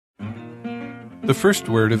The first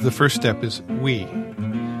word of the first step is we.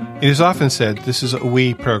 It is often said this is a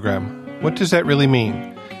we program. What does that really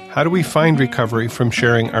mean? How do we find recovery from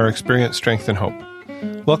sharing our experience, strength, and hope?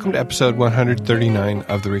 Welcome to episode 139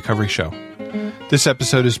 of The Recovery Show. This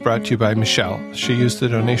episode is brought to you by Michelle. She used the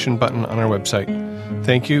donation button on our website.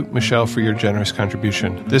 Thank you, Michelle, for your generous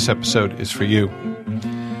contribution. This episode is for you.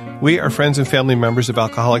 We are friends and family members of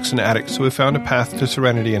alcoholics and addicts who have found a path to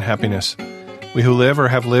serenity and happiness. We who live or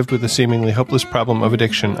have lived with the seemingly hopeless problem of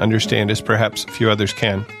addiction understand as perhaps few others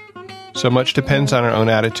can. So much depends on our own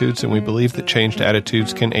attitudes, and we believe that changed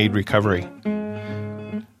attitudes can aid recovery.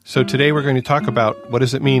 So today we're going to talk about what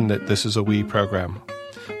does it mean that this is a we program.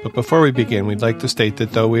 But before we begin, we'd like to state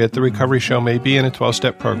that though we at The Recovery Show may be in a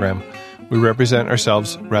 12-step program, we represent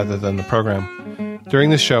ourselves rather than the program. During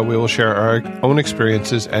this show, we will share our own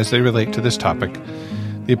experiences as they relate to this topic.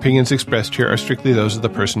 The opinions expressed here are strictly those of the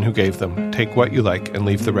person who gave them. Take what you like and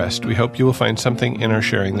leave the rest. We hope you will find something in our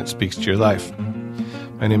sharing that speaks to your life.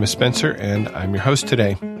 My name is Spencer, and I'm your host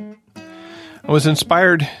today. I was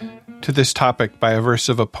inspired to this topic by a verse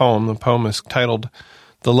of a poem. The poem is titled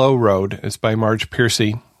The Low Road. It's by Marge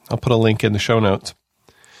Piercy. I'll put a link in the show notes.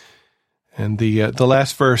 And the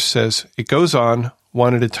last verse says, "It goes on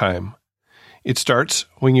one at a time. It starts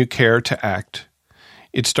when you care to act.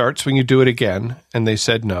 It starts when you do it again, and they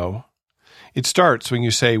said no. It starts when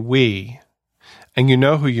you say we, and you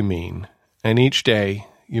know who you mean, and each day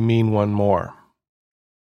you mean one more."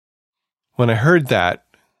 When I heard that,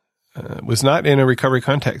 it was not in a recovery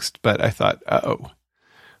context, but I thought,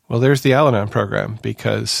 well, there's the Al-Anon program,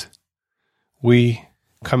 because we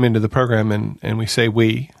come into the program and we say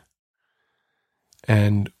we,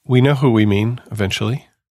 and we know who we mean eventually.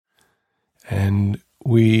 And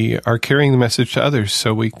we are carrying the message to others,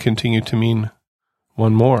 so we continue to mean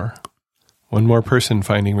one more person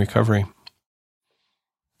finding recovery.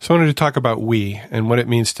 So I wanted to talk about we and what it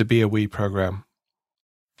means to be a we program.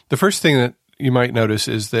 The first thing that you might notice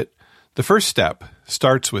is that the first step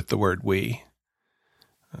starts with the word we.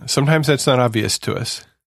 Sometimes that's not obvious to us,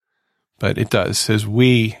 but it does, as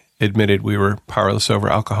we admitted we were powerless over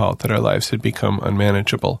alcohol, that our lives had become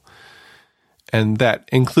unmanageable. And that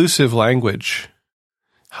inclusive language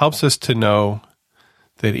helps us to know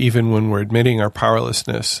that even when we're admitting our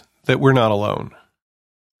powerlessness, that we're not alone.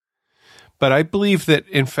 But I believe that,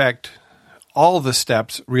 in fact, all the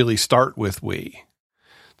steps really start with we.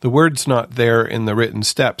 The word's not there in the written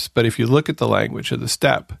steps, but if you look at the language of the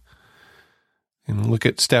step, and look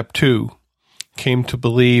at step 2, came to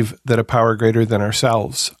believe that a power greater than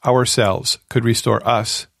ourselves could restore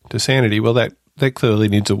us to sanity. Well, that clearly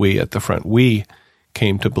needs a we at the front. We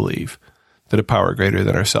came to believe that a power greater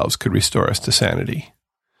than ourselves could restore us to sanity.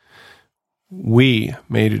 We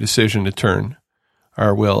made a decision to turn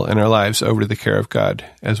our will and our lives over to the care of God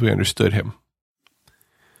as we understood Him.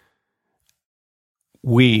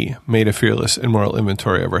 We made a fearless and moral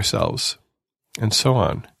inventory of ourselves, and so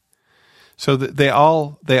on. So that they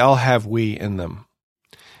all have we in them.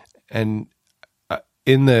 And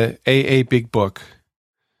in the AA Big Book,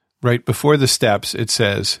 right before the steps, it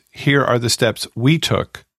says, here are the steps we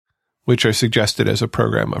took, which are suggested as a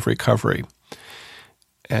program of recovery.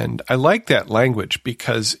 And I like that language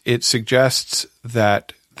because it suggests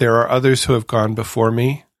that there are others who have gone before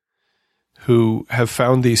me who have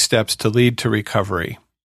found these steps to lead to recovery.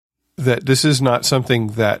 That this is not something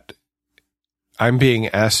that I'm being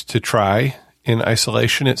asked to try in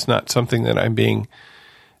isolation. It's not something that I'm being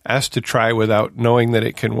asked to try without knowing that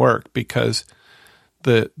it can work, because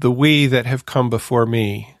the we that have come before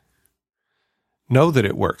me know that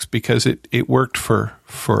it works, because it worked for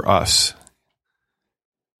us.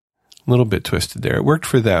 A little bit twisted there. It worked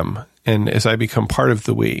for them. And as I become part of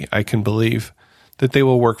the we, I can believe that they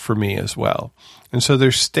will work for me as well. And so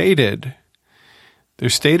they're stated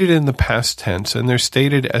in the past tense, and they're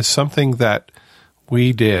stated as something that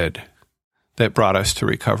we did that brought us to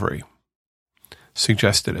recovery,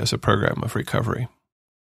 suggested as a program of recovery.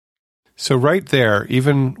 So right there,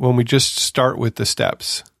 even when we just start with the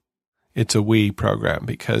steps, it's a we program,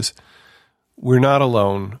 because we're not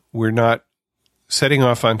alone. We're not setting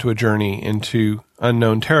off onto a journey into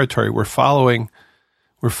unknown territory. We're following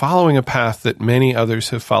a path that many others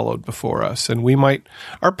have followed before us. And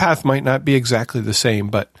our path might not be exactly the same,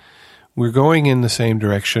 but we're going in the same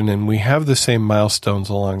direction, and we have the same milestones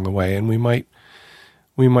along the way. And we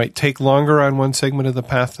might take longer on one segment of the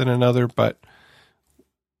path than another, but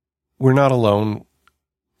we're not alone,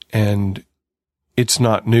 and it's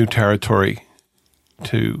not new territory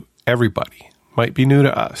to everybody. It might be new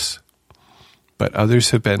to us, but others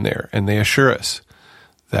have been there, and they assure us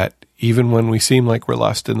that even when we seem like we're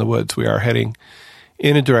lost in the woods, we are heading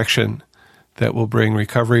in a direction that will bring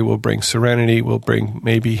recovery, will bring serenity, will bring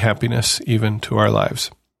maybe happiness even to our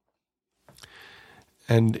lives.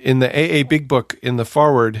 And in the AA Big Book, in the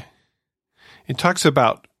foreword, it talks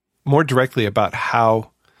about more directly about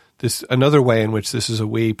how this, another way in which this is a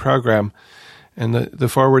we program. And the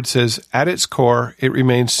foreword says, at its core, it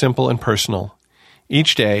remains simple and personal.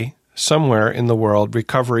 Each day, somewhere in the world,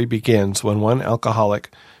 recovery begins when one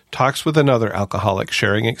alcoholic talks with another alcoholic,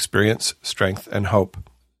 sharing experience, strength, and hope.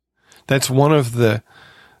 That's one of the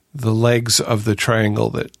legs of the triangle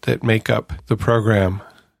that make up the program.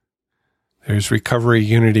 There's recovery,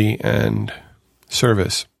 unity, and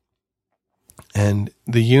service. And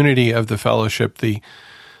the unity of the fellowship, the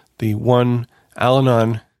one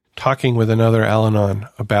Al-Anon talking with another Al-Anon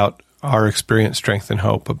about our experience, strength, and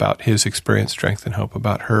hope, about his experience, strength, and hope,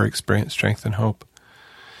 about her experience, strength, and hope,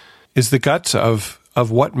 is the guts of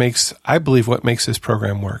what makes, I believe, what makes this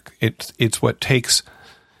program work. It's what takes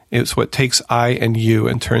I and you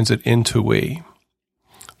and turns it into we,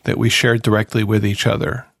 that we share directly with each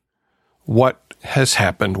other what has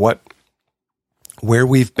happened, where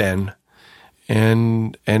we've been,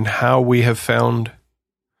 and how we have found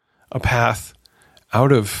a path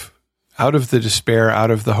out of the despair,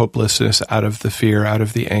 out of the hopelessness, out of the fear, out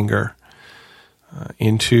of the anger,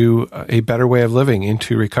 into a better way of living,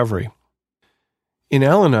 into recovery. In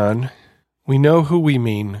Al-Anon, we know who we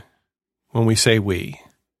mean when we say we,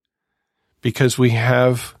 because we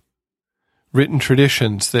have written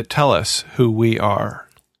traditions that tell us who we are.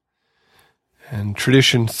 And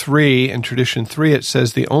tradition 3, it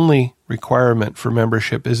says the only requirement for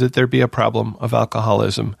membership is that there be a problem of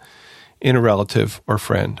alcoholism in a relative or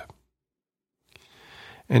friend.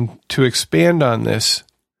 And to expand on this,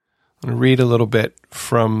 I'm going to read a little bit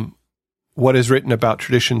from what is written about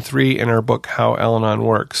Tradition 3 in our book, How Al-Anon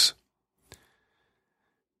Works.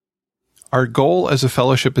 Our goal as a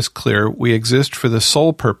fellowship is clear. We exist for the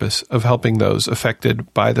sole purpose of helping those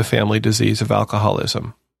affected by the family disease of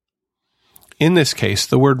alcoholism. In this case,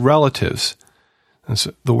 the word relatives,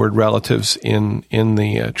 the word relatives in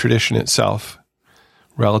the tradition itself,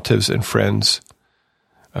 relatives and friends,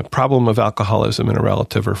 a problem of alcoholism in a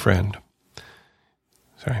relative or friend.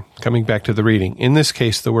 Coming back to the reading. In this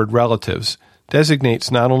case, the word relatives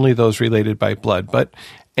designates not only those related by blood, but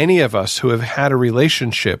any of us who have had a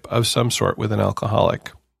relationship of some sort with an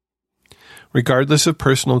alcoholic. Regardless of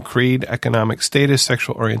personal creed, economic status,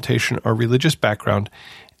 sexual orientation, or religious background,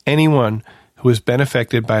 anyone who has been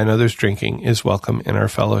affected by another's drinking is welcome in our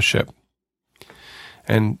fellowship.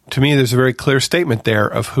 And to me, there's a very clear statement there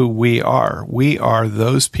of who we are. We are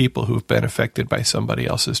those people who've been affected by somebody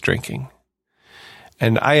else's drinking.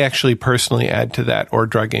 And I actually personally add to that, or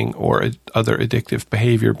drugging, or other addictive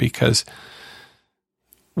behavior, because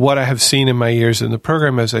what I have seen in my years in the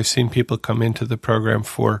program, as I've seen people come into the program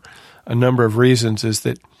for a number of reasons, is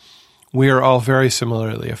that we are all very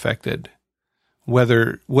similarly affected.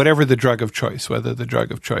 Whatever the drug of choice, whether the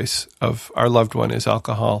drug of choice of our loved one is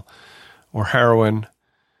alcohol or heroin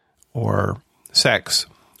or sex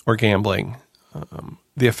or gambling,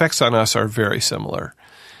 the effects on us are very similar.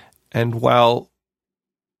 And while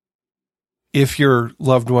if your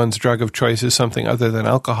loved one's drug of choice is something other than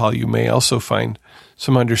alcohol, you may also find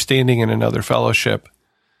some understanding in another fellowship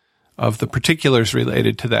of the particulars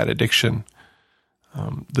related to that addiction.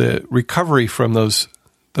 The recovery from those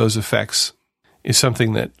effects is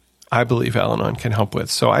something that I believe Al-Anon can help with.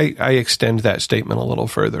 So I extend that statement a little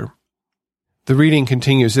further. The reading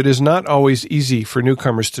continues, it is not always easy for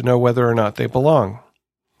newcomers to know whether or not they belong.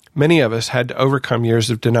 Many of us had to overcome years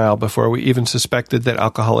of denial before we even suspected that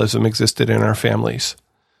alcoholism existed in our families.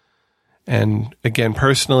 And again,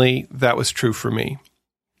 personally, that was true for me.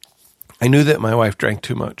 I knew that my wife drank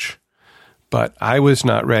too much, but I was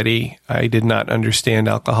not ready. I did not understand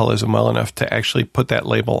alcoholism well enough to actually put that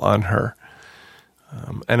label on her.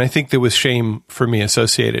 And I think there was shame for me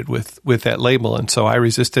associated with that label, and so I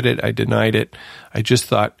resisted it. I denied it. I just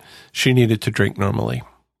thought she needed to drink normally.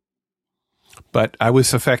 But I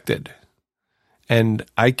was affected, and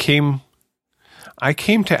I came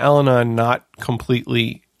to Al-Anon not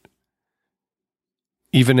completely,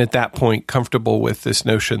 even at that point, comfortable with this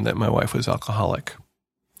notion that my wife was alcoholic.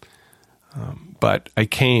 But I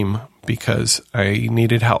came because I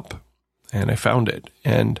needed help, and I found it.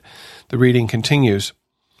 And the reading continues.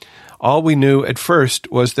 All we knew at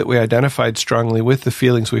first was that we identified strongly with the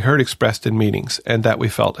feelings we heard expressed in meetings, and that we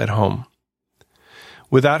felt at home.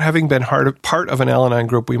 Without having been part of an Al-Anon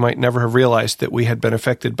group, we might never have realized that we had been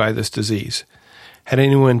affected by this disease. Had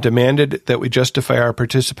anyone demanded that we justify our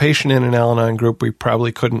participation in an Al-Anon group, we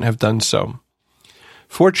probably couldn't have done so.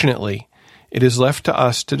 Fortunately, It is left to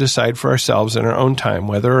us to decide for ourselves in our own time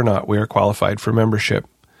whether or not we are qualified for membership.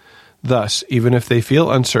 Thus, even if they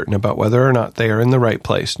feel uncertain about whether or not they are in the right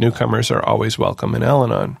place, newcomers are always welcome in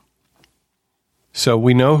Al-Anon. So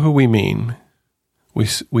we know who we mean.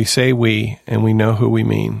 We say we, and we know who we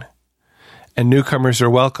mean. And newcomers are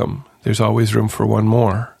welcome. There's always room for one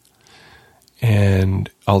more. And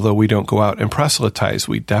although we don't go out and proselytize,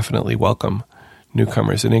 we definitely welcome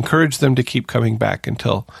newcomers and encourage them to keep coming back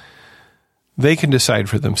until they can decide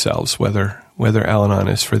for themselves whether Al-Anon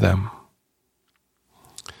is for them.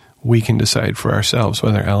 We can decide for ourselves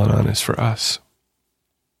whether Al-Anon is for us.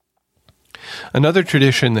 Another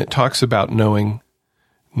tradition that talks about knowing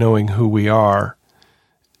who we are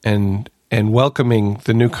and welcoming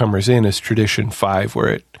the newcomers in is Tradition 5, where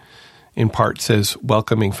it in part says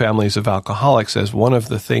welcoming families of alcoholics as one of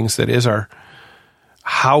the things that is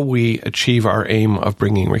how we achieve our aim of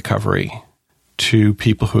bringing recovery to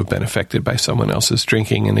people who have been affected by someone else's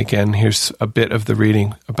drinking. And again, here's a bit of the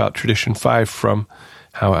reading about Tradition 5 from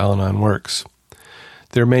How Al-Anon Works.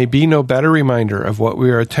 There may be no better reminder of what we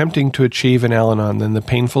are attempting to achieve in Al-Anon than the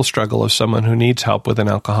painful struggle of someone who needs help with an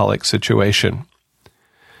alcoholic situation.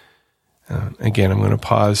 Again, I'm going to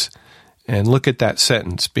pause and look at that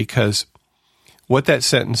sentence, because what that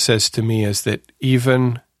sentence says to me is that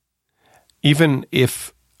even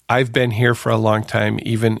if I've been here for a long time,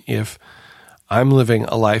 even if I'm living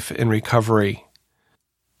a life in recovery,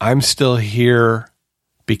 I'm still here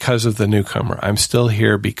because of the newcomer. I'm still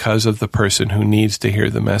here because of the person who needs to hear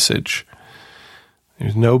the message.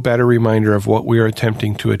 There's no better reminder of what we are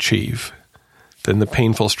attempting to achieve than the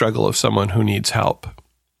painful struggle of someone who needs help.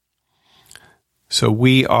 So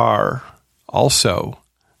we are also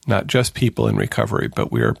not just people in recovery,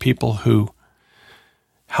 but we are people who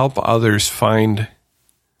help others find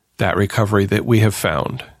that recovery that we have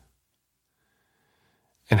found.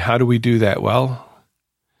 And how do we do that? Well,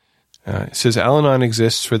 it says, Al-Anon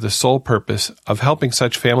exists for the sole purpose of helping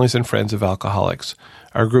such families and friends of alcoholics.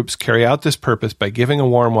 Our groups carry out this purpose by giving a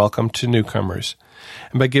warm welcome to newcomers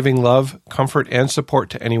and by giving love, comfort, and support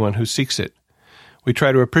to anyone who seeks it. We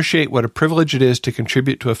try to appreciate what a privilege it is to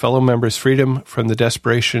contribute to a fellow member's freedom from the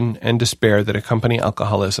desperation and despair that accompany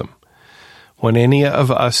alcoholism. When any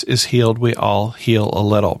of us is healed, we all heal a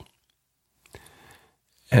little.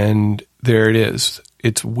 And there it is.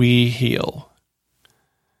 It's we heal.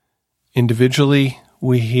 Individually,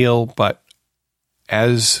 we heal, but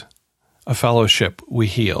as a fellowship, we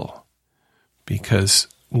heal because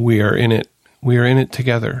we are in it. We are in it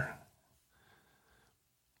together.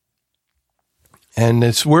 And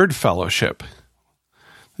this word fellowship,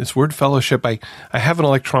 I have an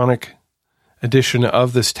electronic edition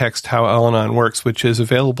of this text, How Al-Anon Works, which is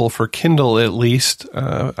available for Kindle at least.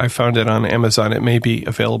 I found it on Amazon. It may be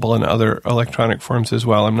available in other electronic forms as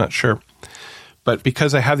well. I'm not sure. But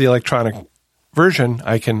because I have the electronic version,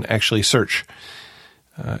 I can actually search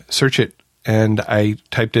it. And I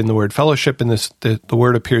typed in the word fellowship, and the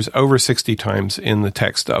word appears over 60 times in the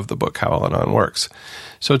text of the book, How Al-Anon Works.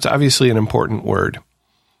 So it's obviously an important word.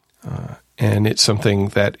 And it's something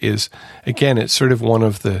that is, again, it's sort of one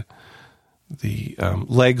of the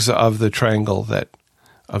legs of the triangle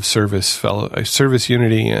of service,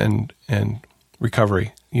 unity, and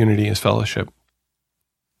recovery. Unity is fellowship.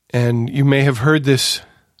 And you may have heard this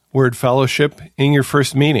word fellowship in your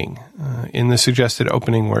first meeting, in the suggested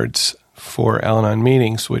opening words for Al-Anon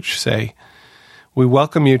meetings, which say, "We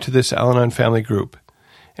welcome you to this Al-Anon family group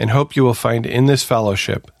and hope you will find in this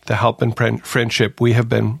fellowship the help and friendship we have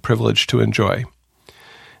been privileged to enjoy."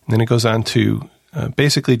 And then it goes on to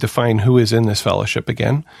basically define who is in this fellowship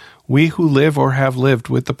again. We who live or have lived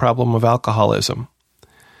with the problem of alcoholism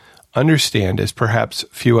understand as perhaps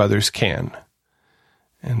few others can.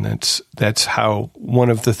 And that's how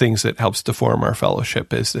one of the things that helps to form our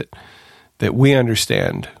fellowship is that we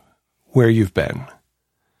understand where you've been,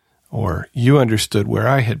 or you understood where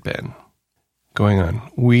I had been. Going on.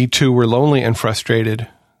 We too were lonely and frustrated,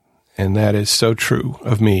 and that is so true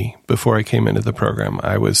of me before I came into the program.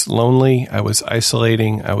 I was lonely, I was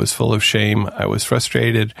isolating, I was full of shame, I was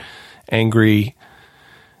frustrated, angry,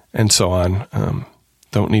 and so on.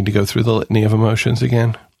 Don't need to go through the litany of emotions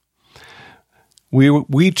again.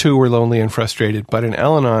 We too were lonely and frustrated, but in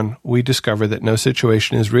Al-Anon, we discover that no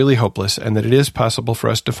situation is really hopeless and that it is possible for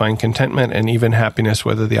us to find contentment and even happiness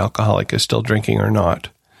whether the alcoholic is still drinking or not.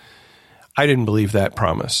 I didn't believe that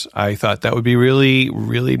promise. I thought that would be really,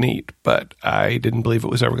 really neat, but I didn't believe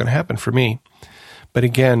it was ever going to happen for me. But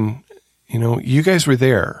again, you guys were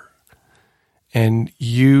there, and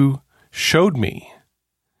you showed me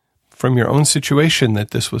from your own situation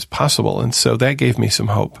that this was possible, and so that gave me some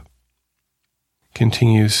hope.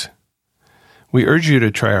 Continues, We urge you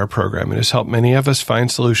to try our program. It has helped many of us find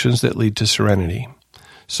solutions that lead to serenity.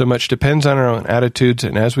 So much depends on our own attitudes,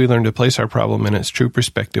 and as we learn to place our problem in its true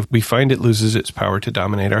perspective, we find it loses its power to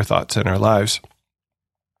dominate our thoughts and our lives.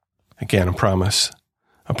 Again, a promise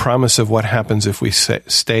of what happens if we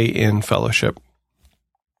stay in fellowship.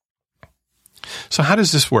 So how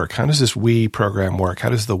does this work? How does this we program work? How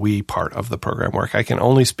does the we part of the program work? I can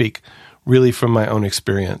only speak really from my own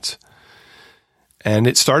experience. And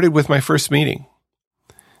it started with my first meeting.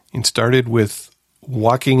 It started with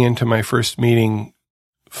walking into my first meeting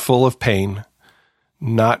full of pain,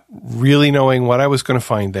 not really knowing what I was going to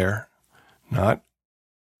find there, not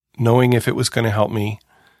knowing if it was going to help me,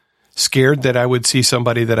 scared that I would see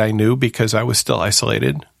somebody that I knew because I was still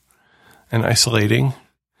isolated and isolating.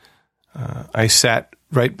 I sat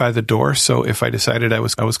right by the door, so if I decided I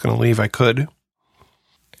was going to leave, I could.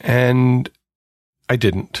 And I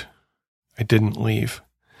didn't. I didn't leave.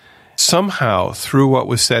 Somehow, through what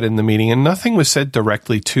was said in the meeting, and nothing was said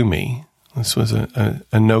directly to me. This was a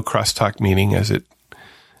no crosstalk meeting,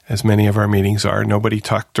 as many of our meetings are. Nobody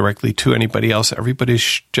talked directly to anybody else. Everybody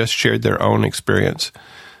just shared their own experience,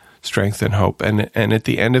 strength, and hope. And at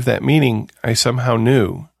the end of that meeting, I somehow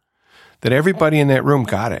knew that everybody in that room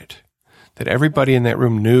got it, that everybody in that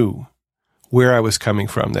room knew where I was coming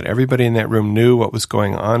from, that everybody in that room knew what was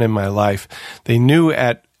going on in my life. They knew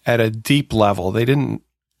at a deep level. They didn't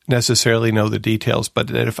necessarily know the details, but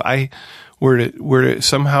that if I were to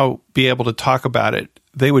somehow be able to talk about it,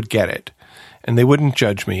 they would get it, and they wouldn't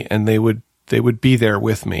judge me, and they would be there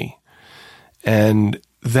with me. And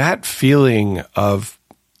that feeling of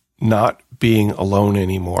not being alone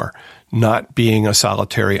anymore, not being a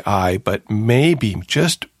solitary I, but maybe,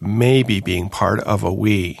 just maybe being part of a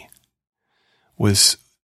we, was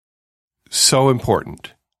so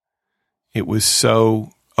important. It was so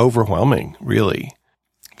overwhelming, really,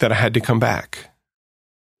 that I had to come back.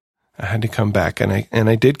 I had to come back, and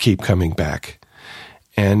I did keep coming back.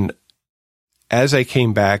 And as I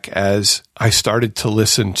came back, as I started to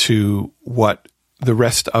listen to what the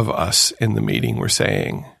rest of us in the meeting were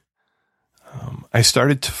saying, I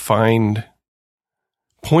started to find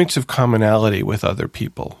points of commonality with other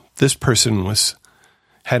people. This person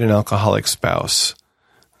had an alcoholic spouse.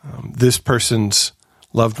 This person's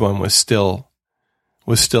loved one was still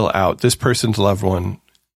out. This person's loved one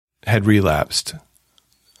had relapsed.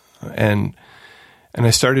 And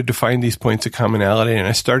I started to find these points of commonality, and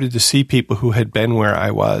I started to see people who had been where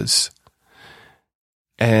I was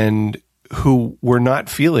and who were not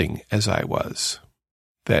feeling as I was,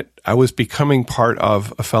 that I was becoming part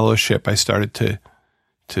of a fellowship. I started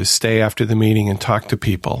to stay after the meeting and talk to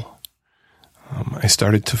people. I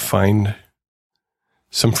started to find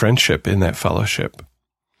some friendship in that fellowship.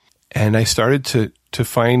 And I started to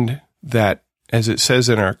find that, as it says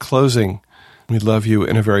in our closing, we love you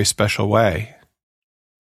in a very special way.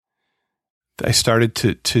 I started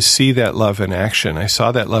to see that love in action. I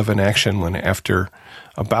saw that love in action when, after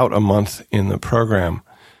about a month in the program,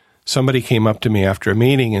 somebody came up to me after a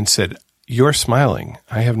meeting and said, "You're smiling.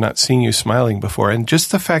 I have not seen you smiling before." And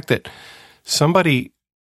just the fact that somebody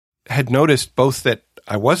had noticed both that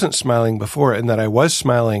I wasn't smiling before and that I was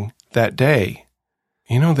smiling that day,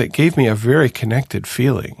 that gave me a very connected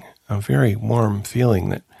feeling, a very warm feeling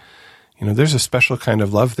that, there's a special kind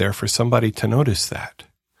of love there for somebody to notice that.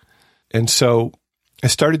 And so I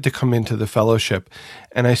started to come into the fellowship,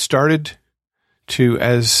 and I started to,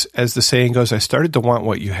 as the saying goes, I started to want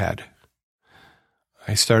what you had.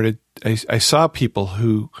 I saw people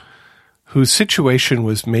whose situation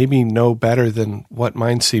was maybe no better than what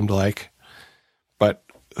mine seemed like, but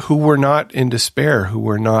who were not in despair, who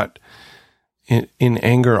were not in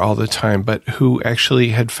anger all the time, but who actually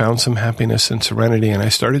had found some happiness and serenity, and I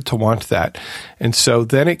started to want that. And so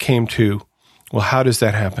then it came to, well, how does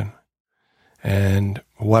that happen? And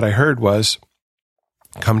what I heard was,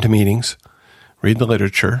 come to meetings, read the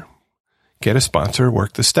literature, get a sponsor,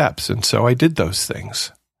 work the steps. And so I did those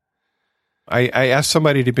things. I asked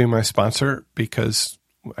somebody to be my sponsor because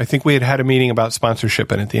I think we had a meeting about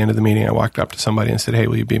sponsorship, and at the end of the meeting, I walked up to somebody and said, "Hey,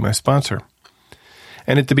 will you be my sponsor?"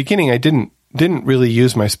 And at the beginning, I didn't really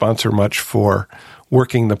use my sponsor much for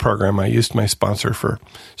working the program. I used my sponsor for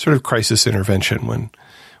sort of crisis intervention.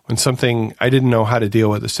 When something, I didn't know how to deal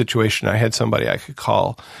with a situation, I had somebody I could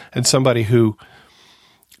call, and somebody who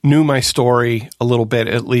knew my story a little bit,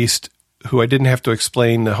 at least, who I didn't have to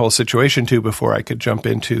explain the whole situation to before I could jump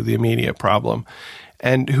into the immediate problem,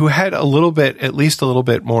 and who had at least a little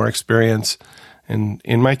bit more experience, and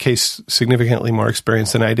in my case, significantly more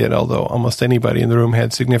experience than I did, although almost anybody in the room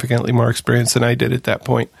had significantly more experience than I did at that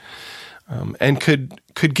point, and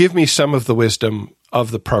could give me some of the wisdom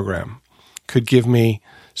of the program, could give me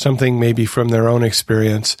something maybe from their own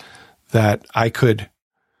experience that I could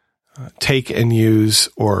take and use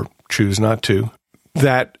or choose not to.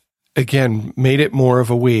 That, again, made it more of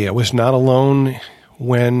a we. I was not alone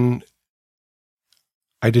when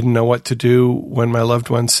I didn't know what to do, when my loved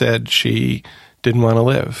one said she didn't want to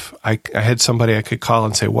live. I had somebody I could call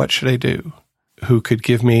and say, what should I do? Who could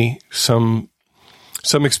give me some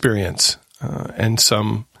experience and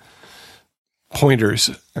some pointers,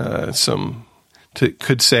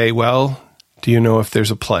 could say, well, do you know if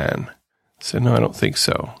there's a plan? I said, no, I don't think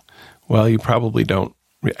so. Well, you probably don't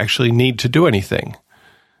actually need to do anything.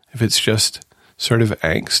 If it's just sort of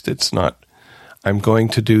angst, it's not, I'm going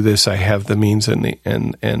to do this, I have the means and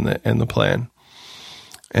the plan.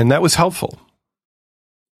 And that was helpful.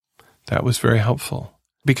 That was very helpful.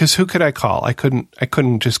 Because who could I call? I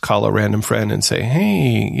couldn't just call a random friend and say,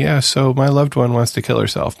 hey, yeah, so my loved one wants to kill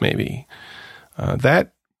herself, maybe.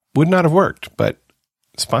 That would not have worked, but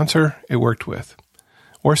sponsor, it worked with.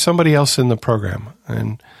 Or somebody else in the program.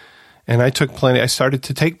 And I took I started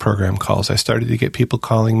to take program calls. I started to get people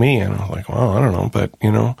calling me, and I was like, well, I don't know, but,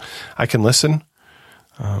 I can listen.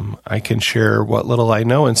 I can share what little I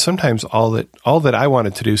know. And sometimes all that I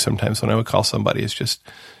wanted to do sometimes when I would call somebody is just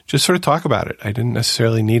sort of talk about it. I didn't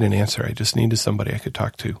necessarily need an answer. I just needed somebody I could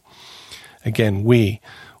talk to. Again,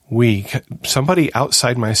 somebody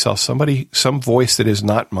outside myself, some voice that is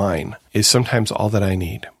not mine is sometimes all that I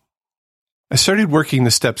need. I started working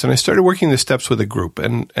the steps, and I started working the steps with a group.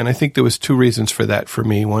 And I think there was two reasons for that for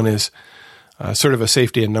me. One is sort of a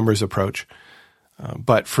safety in numbers approach.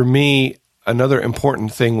 But for me, another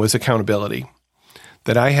important thing was accountability,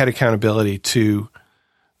 that I had accountability to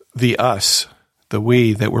the us, the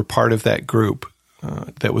we that were part of that group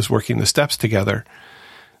that was working the steps together,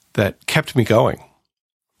 that kept me going.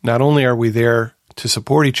 Not only are we there to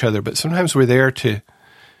support each other, but sometimes we're there to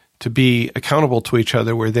be accountable to each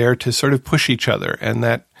other. We're there to sort of push each other. And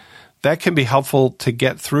that can be helpful to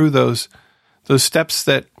get through those steps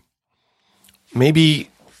that maybe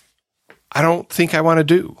I don't think I want to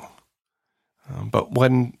do. But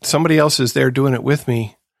when somebody else is there doing it with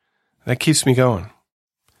me, that keeps me going.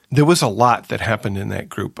 There was a lot that happened in that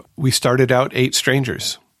group. We started out 8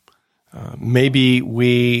 strangers. Maybe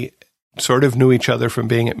we sort of knew each other from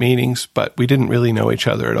being at meetings, but we didn't really know each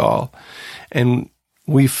other at all. And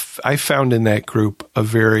I found in that group a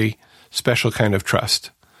very special kind of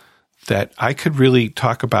trust, that I could really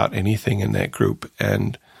talk about anything in that group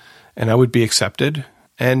and I would be accepted,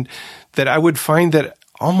 and that I would find that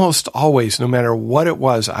almost always, no matter what it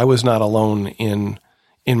was, I was not alone in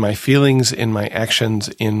my feelings, in my actions,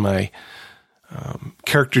 in my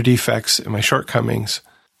character defects, in my shortcomings.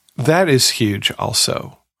 That is huge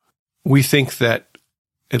also. We think that,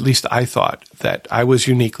 at least I thought, that I was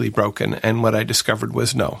uniquely broken, and what I discovered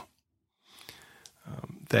was no.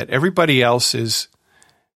 That everybody else is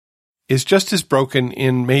just as broken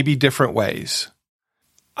in maybe different ways.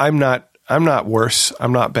 I'm not worse.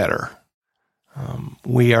 I'm not better.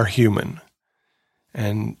 We are human.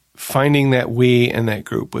 And finding that we in that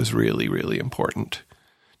group was really, really important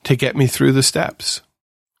to get me through the steps,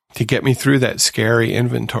 to get me through that scary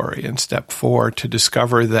inventory in step 4, to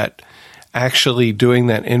discover that actually doing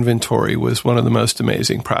that inventory was one of the most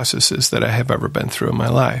amazing processes that I have ever been through in my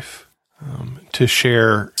life. To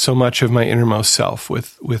share so much of my innermost self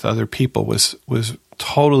with other people was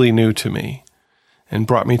totally new to me, and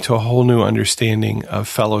brought me to a whole new understanding of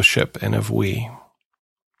fellowship and of we.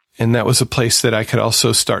 And that was a place that I could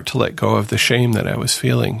also start to let go of the shame that I was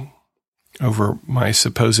feeling over my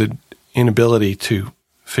supposed inability to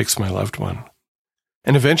fix my loved one.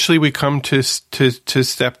 And eventually we come to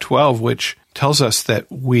step 12, which tells us that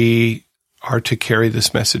we are to carry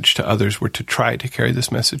this message to others. We're to try to carry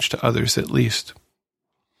this message to others at least.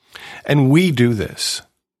 And we do this.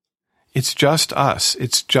 It's just us.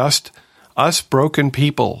 It's just us broken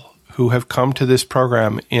people who have come to this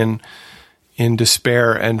program in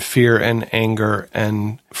despair and fear and anger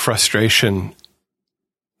and frustration,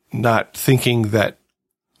 not thinking that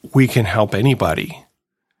we can help anybody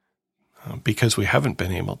because we haven't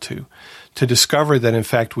been able to discover that in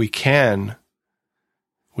fact we can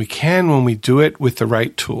when we do it with the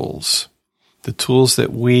right tools, the tools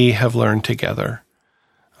that we have learned together.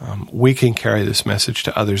 We can carry this message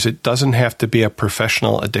to others. It doesn't have to be a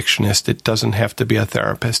professional addictionist. It doesn't have to be a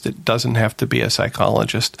therapist. It doesn't have to be a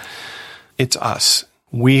psychologist. It's us.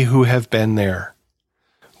 We who have been there.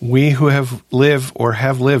 We who have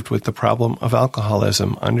lived with the problem of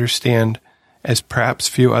alcoholism understand, as perhaps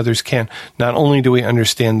few others can. Not only do we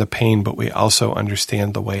understand the pain, but we also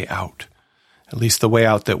understand the way out. At least the way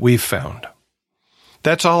out that we've found.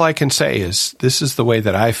 That's all I can say is this is the way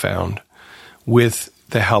that I found. with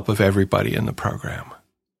the help of everybody in the program.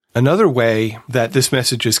 Another way that this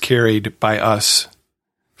message is carried by us,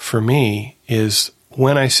 for me, is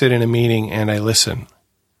when I sit in a meeting and I listen.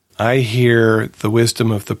 I hear the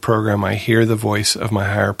wisdom of the program. I hear the voice of my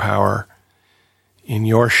higher power in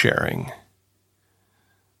your sharing.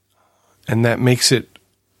 And that makes it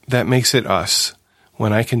us.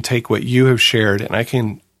 When I can take what you have shared and I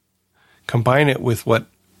can combine it with what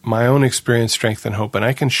my own experience, strength, and hope, and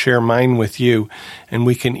I can share mine with you, and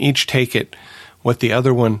we can each take it, what the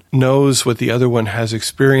other one knows, what the other one has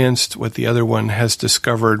experienced, what the other one has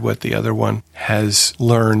discovered, what the other one has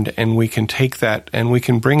learned, and we can take that and we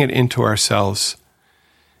can bring it into ourselves,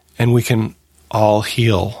 and we can all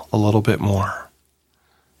heal a little bit more.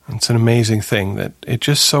 It's an amazing thing that it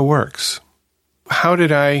just so works. How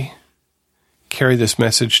did I carry this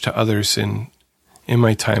message to others in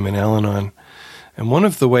my time in Al-Anon? And one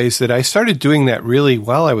of the ways that I started doing that really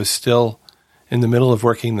while I was still in the middle of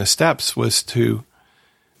working the steps was to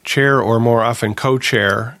chair, or more often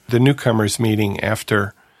co-chair, the newcomers meeting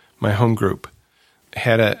after my home group. I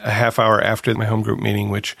had a half hour after my home group meeting,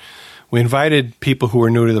 which we invited people who were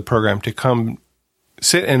new to the program to come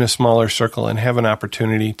sit in a smaller circle and have an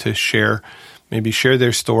opportunity to share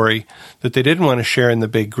their story that they didn't want to share in the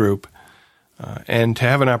big group, and to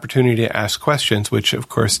have an opportunity to ask questions, which of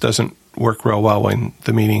course doesn't work real well when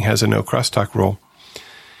the meeting has a no crosstalk rule.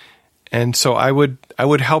 And so I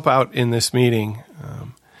would help out in this meeting,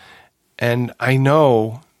 and I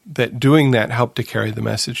know that doing that helped to carry the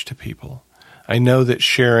message to people. I know that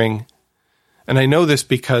sharing, and I know this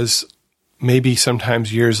because maybe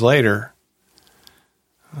sometimes years later,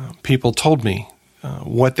 people told me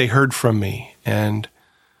what they heard from me and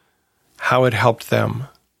how it helped them.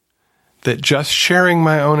 That just sharing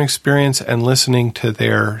my own experience and listening to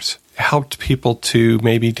theirs helped people to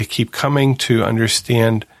keep coming, to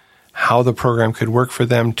understand how the program could work for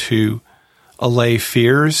them, to allay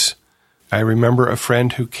fears. I remember a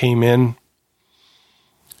friend who came in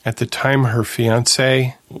at the time her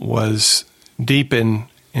fiancé was deep in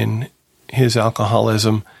his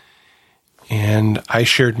alcoholism, and I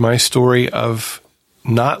shared my story of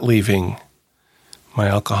not leaving my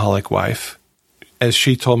alcoholic wife. As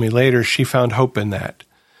she told me later, she found hope in that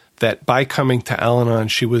by coming to Al-Anon,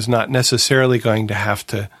 she was not necessarily going to have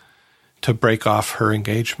to break off her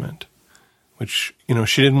engagement, which,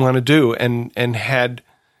 she didn't want to do. And had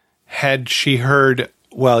she heard,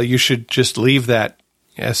 well, you should just leave that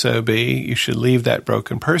SOB, you should leave that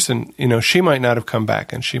broken person, she might not have come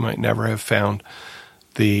back, and she might never have found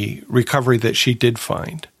the recovery that she did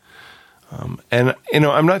find. And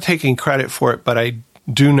I'm not taking credit for it, but I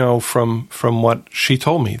do know from what she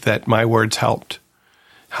told me that my words helped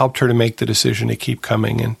her to make the decision to keep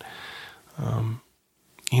coming. And,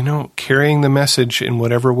 carrying the message in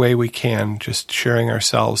whatever way we can, just sharing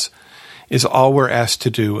ourselves, is all we're asked to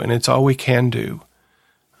do, and it's all we can do.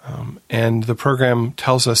 And the program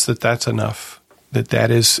tells us that that's enough,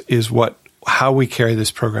 that is how we carry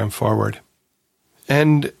this program forward.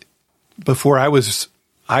 And before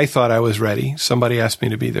I thought I was ready, somebody asked me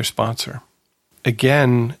to be their sponsor.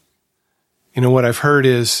 Again, what I've heard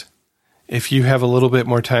is, if you have a little bit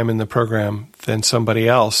more time in the program than somebody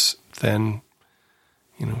else, then,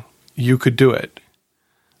 you could do it.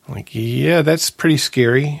 I'm like, yeah, that's pretty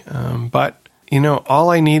scary. But, all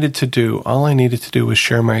I needed to do was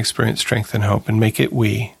share my experience, strength, and hope, and make it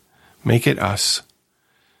we, make it us,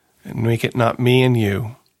 and make it not me and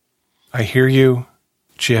you. I hear you.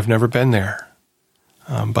 Gee, I've never been there.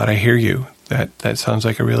 But I hear you. That sounds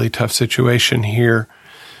like a really tough situation here.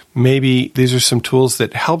 Maybe these are some tools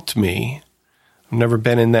that helped me. I've never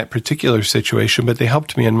been in that particular situation, but they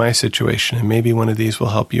helped me in my situation, and maybe one of these will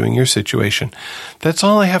help you in your situation. That's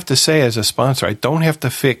all I have to say as a sponsor. I don't have to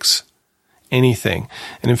fix anything.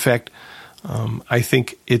 And in fact, I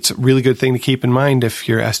think it's a really good thing to keep in mind if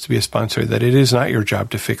you're asked to be a sponsor, that it is not your job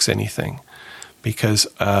to fix anything. Because,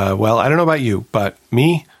 I don't know about you, but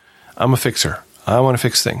me, I'm a fixer. I want to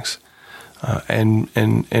fix things.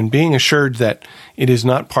 And being assured that it is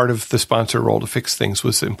not part of the sponsor role to fix things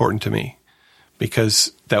was important to me,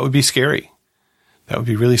 because that would be scary. That would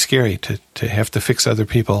be really scary to have to fix other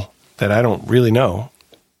people that I don't really know.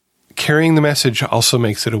 Carrying the message also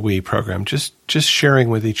makes it a we program, just sharing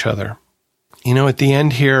with each other. At the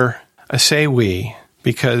end here, I say we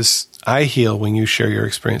because I heal when you share your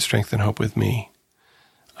experience, strength, and hope with me.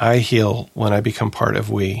 I heal when I become part of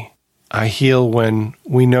we. I heal when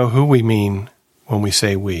we know who we mean when we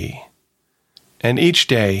say we. And each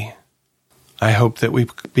day, I hope that we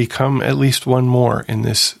become at least one more in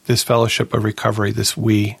this fellowship of recovery, this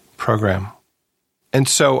we program. And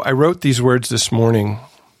so I wrote these words this morning,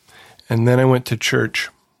 and then I went to church.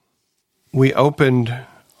 We opened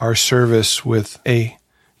our service with a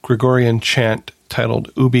Gregorian chant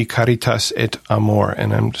titled Ubi Caritas et Amor,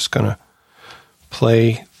 and I'm just going to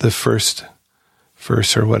play the first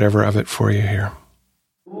verse or whatever of it for you here.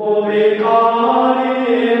 Ubi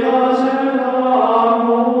caritas et amor,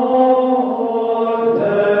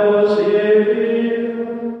 Deus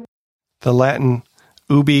ibi. The Latin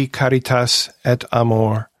Ubi Caritas et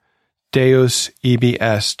Amor, Deus ibi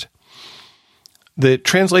est. The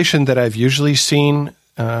translation that I've usually seen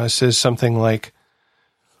says something like,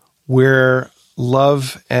 where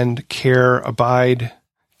love and care abide,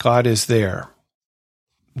 God is there.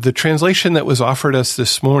 The translation that was offered us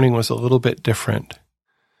this morning was a little bit different.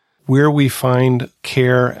 Where we find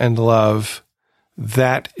care and love,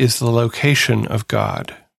 that is the location of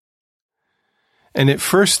God. And at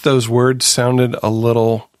first those words sounded a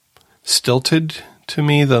little stilted to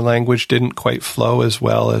me. The language didn't quite flow as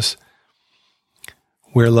well as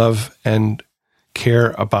where love and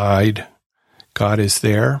care abide, God is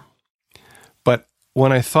there. But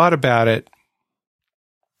when I thought about it,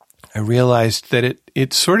 I realized that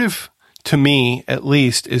it sort of, to me at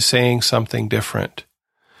least, is saying something different.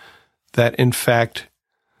 That in fact,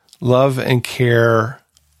 love and care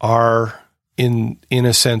are in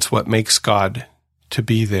a sense what makes God to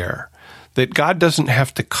be there. That God doesn't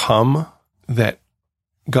have to come, that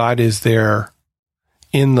God is there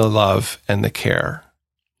in the love and the care.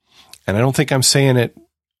 And I don't think I'm saying it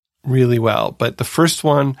really well, but the first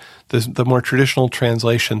one, the more traditional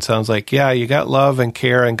translation sounds like, yeah, you got love and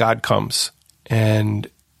care and God comes. And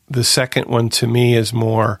the second one to me is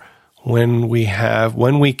more when we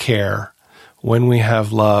care, when we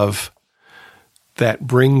have love, that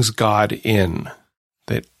brings God in,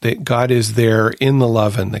 that God is there in the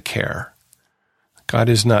love and the care. God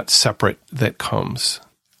is not separate, that comes.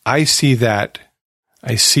 I see that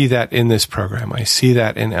in this program. I see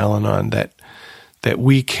that in Al-Anon, that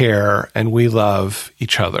we care and we love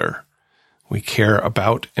each other. We care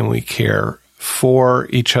about and we care for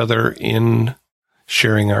each other in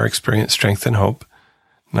sharing our experience, strength, and hope,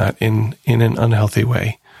 not in an unhealthy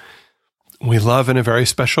way. We love in a very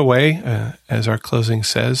special way, as our closing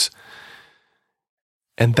says,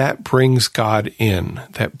 and that brings God in.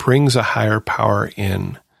 That brings a higher power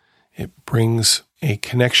in. It brings a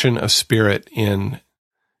connection of spirit in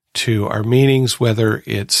to our meetings, whether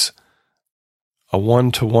it's a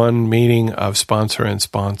one-to-one meeting of sponsor and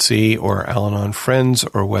sponsee or Al-Anon friends,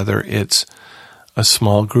 or whether it's a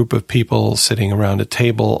small group of people sitting around a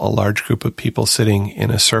table, a large group of people sitting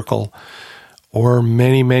in a circle, or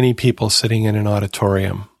many, many people sitting in an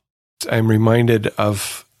auditorium. I'm reminded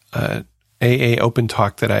of an AA open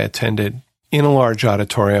talk that I attended in a large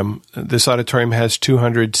auditorium. This auditorium has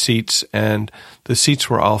 200 seats, and the seats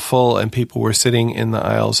were all full, and people were sitting in the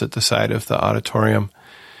aisles at the side of the auditorium.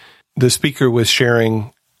 The speaker was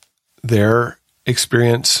sharing their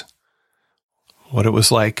experience, what it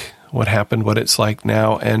was like, what happened, what it's like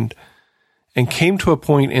now, and came to a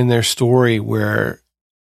point in their story where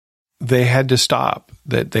they had to stop,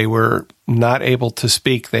 that they were not able to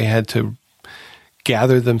speak. They had to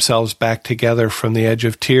gather themselves back together from the edge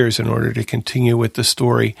of tears in order to continue with the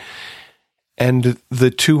story. And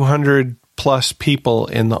the 200 plus people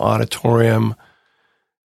in the auditorium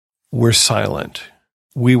were silent.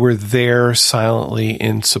 We were there silently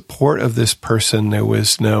in support of this person. There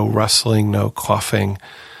was no rustling, no coughing.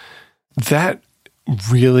 That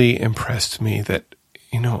really impressed me, that,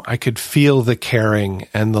 I could feel the caring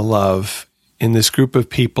and the love in this group of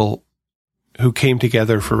people who came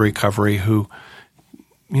together for recovery, who,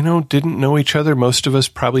 didn't know each other. Most of us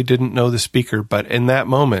probably didn't know the speaker, but in that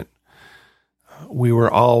moment, we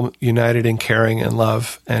were all united in caring and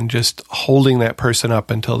love and just holding that person up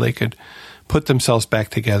until they could put themselves back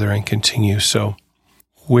together and continue. So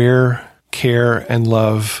where care and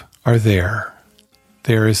love are there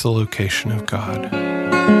is the location of God.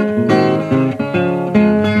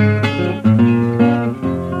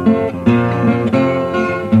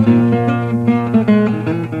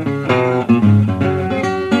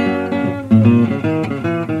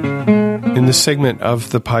 In this segment of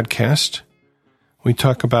the podcast, we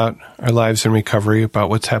talk about our lives in recovery, about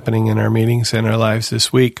what's happening in our meetings and our lives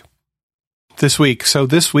this week. This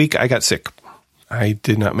week I got sick. I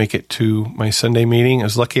did not make it to my Sunday meeting. I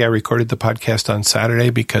was lucky I recorded the podcast on Saturday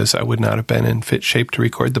because I would not have been in fit shape to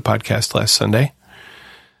record the podcast last Sunday.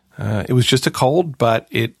 It was just a cold, but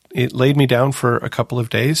it laid me down for a couple of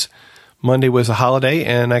days. Monday was a holiday,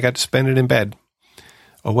 and I got to spend it in bed.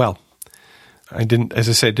 Oh, well. I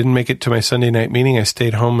didn't make it to my Sunday night meeting. I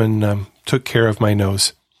stayed home and took care of my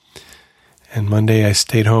nose. And Monday I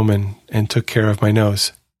stayed home and took care of my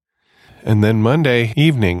nose. And then Monday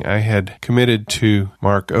evening, I had committed to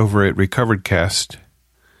Mark over at RecoveredCast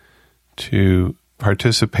to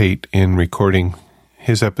participate in recording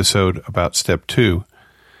his episode about Step 2.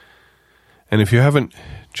 And if you haven't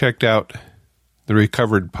checked out the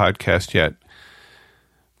Recovered podcast yet,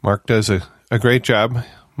 Mark does a great job,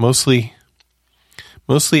 mostly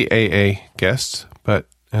AA guests, but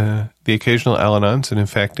the occasional Al-Anons. And in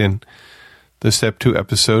fact, in the Step 2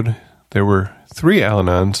 episode, there were 3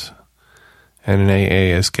 Al-Anons and an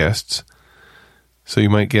AA as guests. So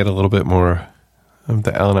you might get a little bit more of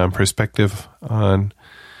the Al-Anon perspective on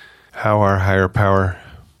how our higher power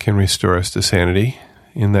can restore us to sanity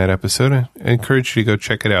in that episode. I encourage you to go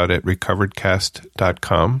check it out at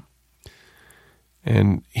recoveredcast.com.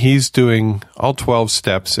 And he's doing all 12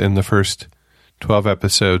 steps in the first 12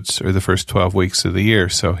 episodes or the first 12 weeks of the year.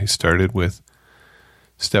 So he started with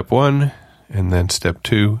Step 1 and then Step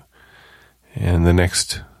 2. And the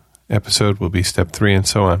next episode will be Step 3 and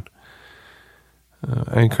so on.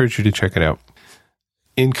 I encourage you to check it out.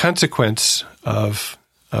 In consequence of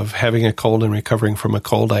having a cold and recovering from a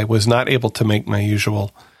cold, I was not able to make my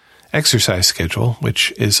usual exercise schedule,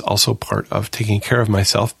 which is also part of taking care of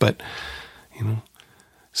myself. But,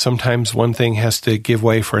 sometimes one thing has to give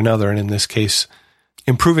way for another. And in this case,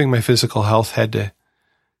 improving my physical health had to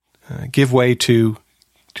give way to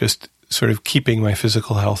just sort of keeping my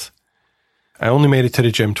physical health. I only made it to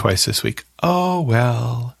the gym twice this week. Oh,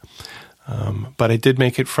 well. But I did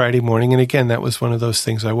make it Friday morning. And again, that was one of those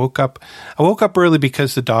things. I woke up early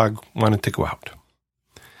because the dog wanted to go out.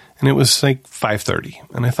 And it was like 5:30.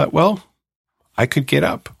 And I thought, well, I could get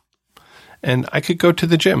up and I could go to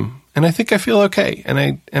the gym. And I think I feel okay. And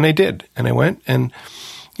I did. And I went and,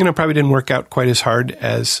 probably didn't work out quite as hard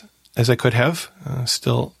as I could have.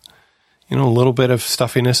 Still, a little bit of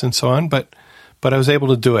stuffiness and so on. But I was able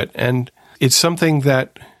to do it. And it's something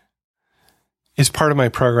that is part of my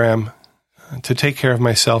program to take care of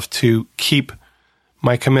myself, to keep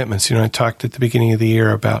my commitments. I talked at the beginning of the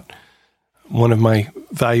year about one of my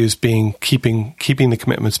values being keeping the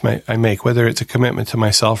commitments I make, whether it's a commitment to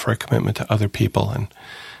myself or a commitment to other people. And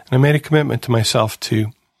I made a commitment to myself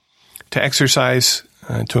to exercise,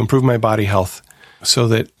 to improve my body health, so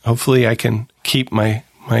that hopefully I can keep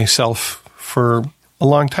myself for a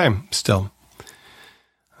long time still.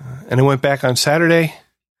 And I went back on Saturday,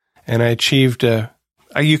 and I achieved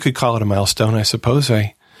you could call it a milestone, I suppose.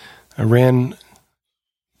 I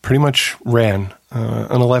pretty much ran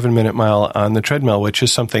an 11-minute mile on the treadmill, which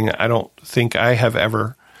is something I don't think I have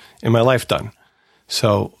ever in my life done.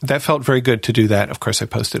 So that felt very good to do that. Of course, I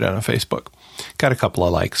posted it on Facebook. Got a couple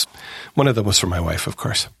of likes. One of them was from my wife, of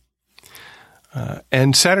course.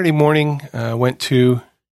 And Saturday morning, went to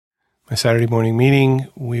my Saturday morning meeting.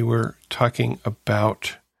 We were talking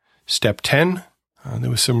about Step 10. There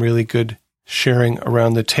was some really good sharing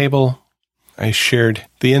around the table. I shared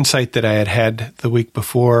the insight that I had the week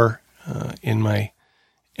before in my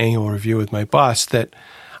annual review with my boss, that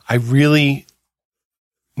I really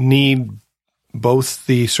need both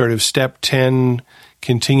the sort of Step 10,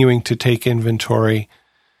 continuing to take inventory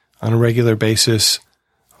on a regular basis,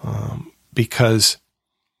 because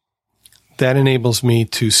that enables me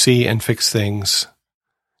to see and fix things,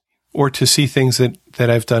 or to see things that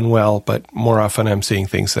I've done well, but more often I'm seeing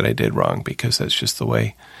things that I did wrong, because that's just the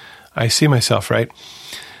way I see myself, right?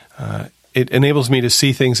 It enables me to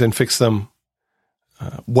see things and fix them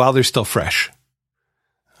while they're still fresh,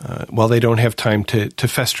 while they don't have time to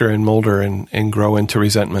fester and molder and grow into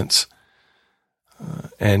resentments,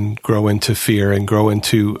 and grow into fear, and grow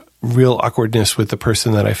into real awkwardness with the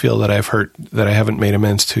person that I feel that I've hurt, that I haven't made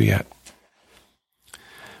amends to yet.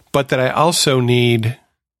 But that I also need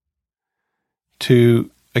to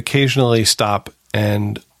occasionally stop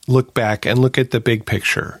and look back and look at the big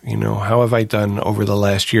picture. How have I done over the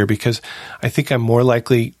last year? Because I think I'm more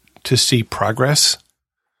likely to see progress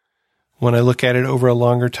when I look at it over a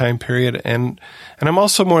longer time period. And I'm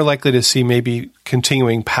also more likely to see maybe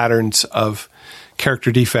continuing patterns of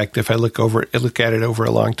character defect if I look at it over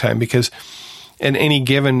a long time. Because in any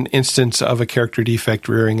given instance of a character defect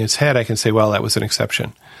rearing its head, I can say, well, that was an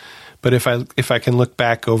exception. But if I can look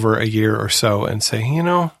back over a year or so and say,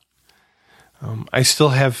 I still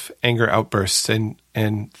have anger outbursts,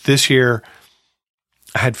 and this year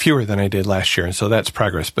I had fewer than I did last year, and so that's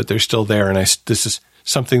progress. But they're still there, and this is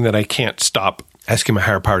something that I can't stop asking my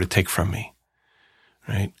higher power to take from me,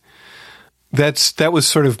 right? That was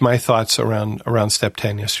sort of my thoughts around Step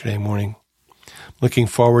 10 yesterday morning. Looking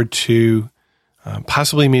forward to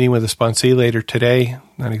possibly meeting with a sponsee later today.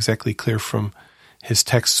 Not exactly clear from his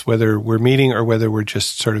texts whether we're meeting or whether we're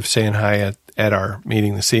just sort of saying hi at our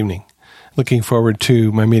meeting this evening. looking forward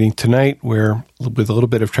to my meeting tonight, where with a little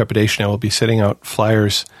bit of trepidation, I will be setting out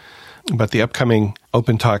flyers about the upcoming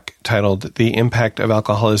open talk titled The Impact of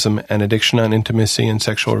Alcoholism and Addiction on Intimacy and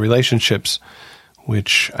Sexual Relationships,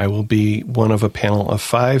 which I will be one of a panel of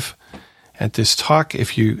 5 at this talk.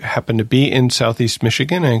 If you happen to be in Southeast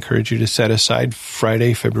Michigan, I encourage you to set aside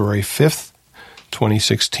Friday, February 5th,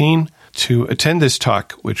 2016, to attend this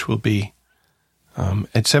talk, which will be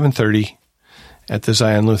at 7:30 at the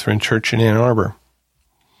Zion Lutheran Church in Ann Arbor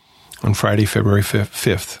on Friday, February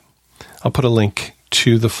 5th. I'll put a link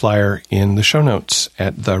to the flyer in the show notes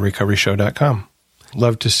at therecoveryshow.com.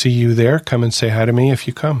 Love to see you there. Come and say hi to me if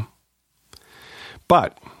you come.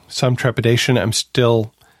 But some trepidation.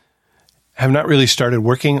 Have not really started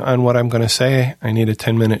working on what I'm going to say. I need a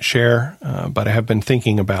 10-minute share, but I have been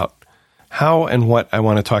thinking about how and what I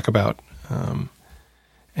want to talk about.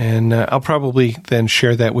 And I'll probably then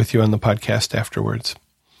share that with you on the podcast afterwards.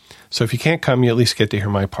 So if you can't come, you at least get to hear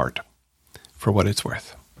my part for what it's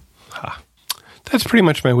worth. That's pretty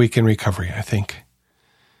much my week in recovery, I think.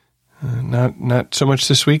 Not so much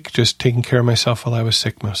this week, just taking care of myself while I was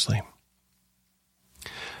sick mostly.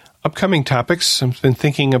 Upcoming topics, I've been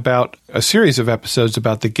thinking about a series of episodes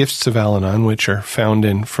about the gifts of Al-Anon, which are found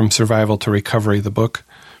in From Survival to Recovery, the book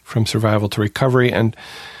From Survival to Recovery, and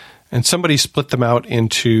somebody split them out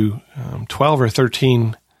into 12 or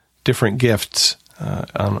 13 different gifts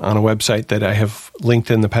on a website that I have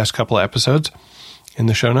linked in the past couple of episodes in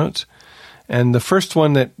the show notes. And the first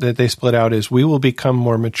one that they split out is, we will become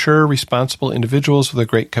more mature, responsible individuals with a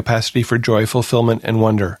great capacity for joy, fulfillment, and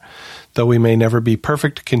wonder. Though we may never be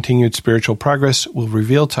perfect, continued spiritual progress will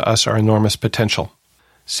reveal to us our enormous potential.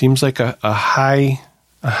 Seems like a high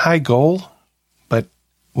goal, but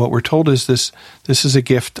what we're told is this is a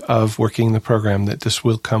gift of working the program, that this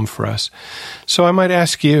will come for us. So I might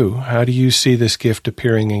ask you, how do you see this gift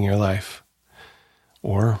appearing in your life?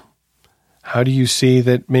 Or how do you see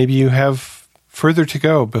that maybe you have further to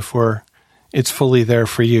go before it's fully there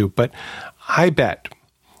for you? But I bet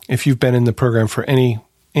if you've been in the program for any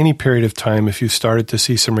period of time, if you've started to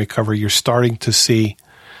see some recovery, you're starting to see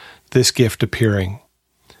this gift appearing.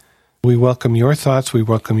 We welcome your thoughts. We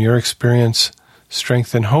welcome your experience,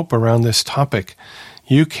 strength, and hope around this topic.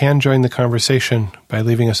 You can join the conversation by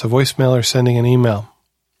leaving us a voicemail or sending an email.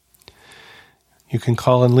 You can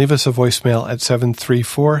call and leave us a voicemail at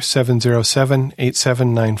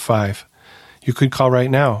 734-707-8795. You could call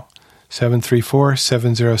right now,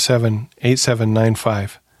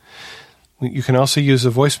 734-707-8795. You can also use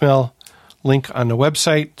the voicemail link on the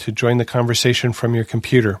website to join the conversation from your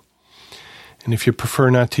computer. And if you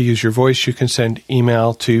prefer not to use your voice, you can send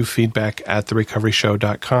email to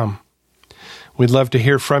feedback@therecoveryshow.com. We'd love to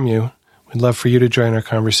hear from you. We'd love for you to join our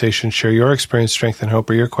conversation, share your experience, strength, and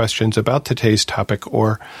hope, or your questions about today's topic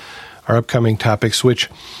or our upcoming topics,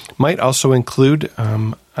 which might also include,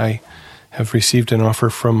 I have received an offer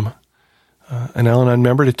from an Al-Anon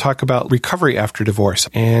member to talk about recovery after divorce.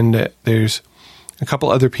 And there's a couple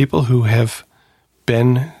other people who have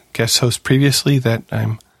been guest hosts previously that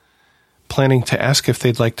I'm planning to ask if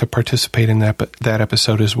they'd like to participate in that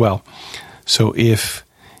episode as well. So if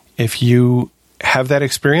you have that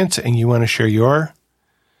experience and you want to share your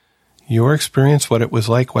experience, what it was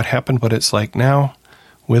like, what happened, what it's like now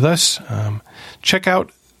with us, check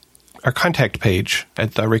out our contact page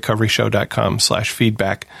at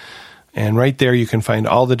therecoveryshow.com/feedback. And right there, you can find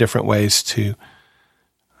all the different ways to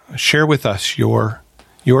share with us your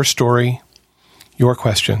story, your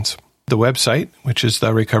questions. The website, which is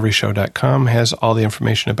therecoveryshow.com, has all the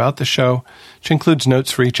information about the show, which includes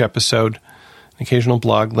notes for each episode, an occasional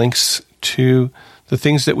blog, links to the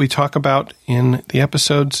things that we talk about in the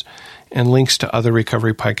episodes, and links to other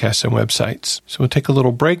recovery podcasts and websites. So we'll take a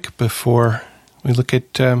little break before we look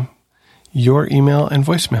at your email and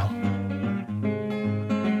voicemail.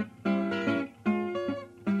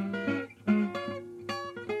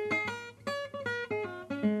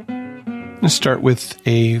 Let's start with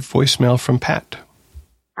a voicemail from Pat.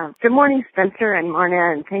 Good morning, Spencer and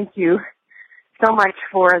Marna, and thank you so much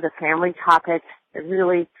for the family topic. It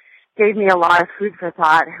really gave me a lot of food for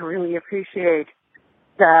thought. I really appreciate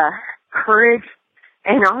the courage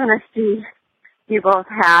and honesty you both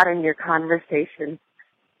had in your conversation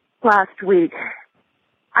last week.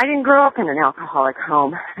 I didn't grow up in an alcoholic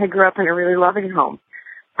home. I grew up in a really loving home.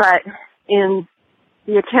 But in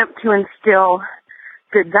the attempt to instill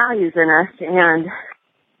good values in us and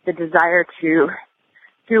the desire to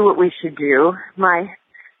do what we should do, my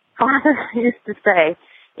father used to say,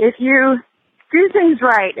 if you do things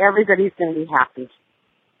right, everybody's going to be happy.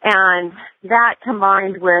 And that,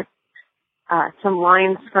 combined with some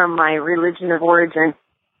lines from my religion of origin,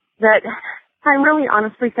 that I really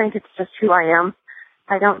honestly think it's just who I am.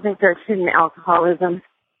 I don't think there's hidden alcoholism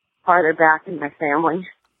farther back in my family.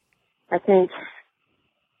 I think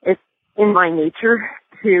it's in my nature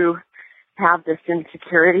to have this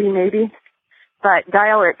insecurity maybe, but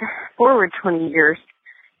dial it forward 20 years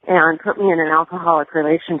and put me in an alcoholic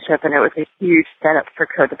relationship, and it was a huge setup for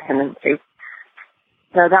codependency.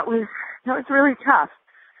 So that was really tough.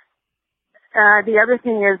 The other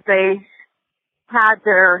thing is they had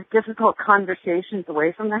their difficult conversations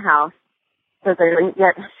away from the house so they didn't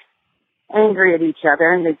get angry at each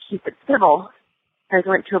other, and they'd keep it civil. I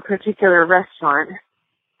went to a particular restaurant.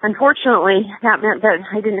 Unfortunately, that meant that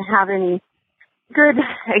I didn't have any good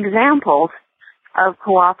examples of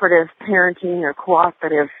cooperative parenting or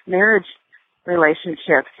cooperative marriage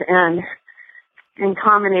relationships. And in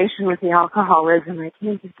combination with the alcoholism, I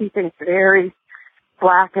came to see things very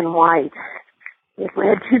black and white. If we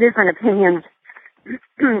had two different opinions,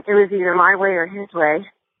 it was either my way or his way.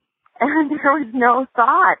 And there was no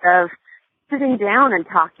thought of sitting down and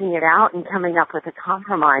talking it out and coming up with a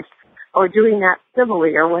compromise or doing that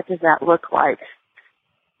civilly, or what does that look like?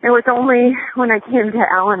 It was only when I came to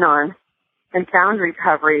Al-Anon and found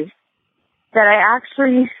recovery that I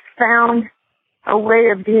actually found a way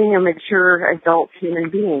of being a mature adult human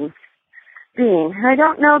being. And I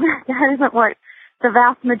don't know that that isn't what the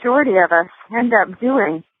vast majority of us end up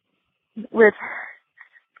doing with,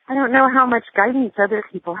 I don't know how much guidance other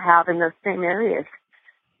people have in those same areas.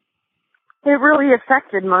 It really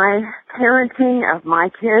affected my parenting of my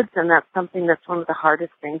kids, and that's something that's one of the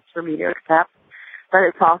hardest things for me to accept. But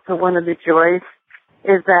it's also one of the joys,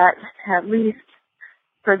 is that at least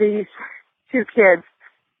for these two kids,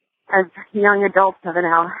 as young adults of an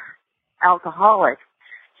alcoholic,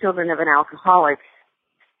 children of an alcoholic,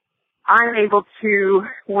 I'm able to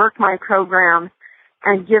work my program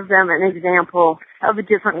and give them an example of a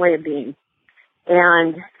different way of being.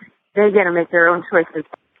 And they get to make their own choices.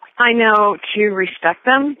 I know to respect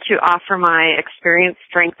them, to offer my experience,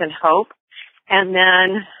 strength, and hope, and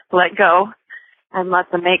then let go and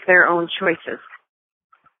let them make their own choices.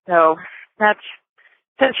 So that's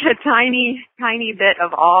such a tiny, tiny bit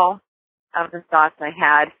of all of the thoughts I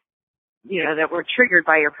had, that were triggered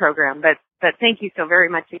by your program. But thank you so very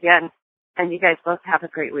much again, and you guys both have a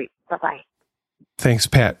great week. Bye-bye. Thanks,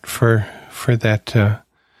 Pat, for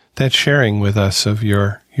that sharing with us of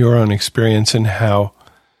your own experience and how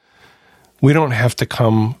we don't have to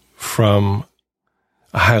come from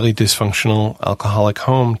a highly dysfunctional alcoholic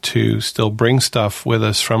home to still bring stuff with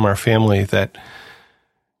us from our family that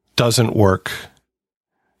doesn't work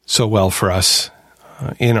so well for us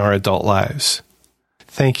in our adult lives.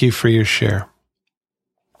 Thank you for your share.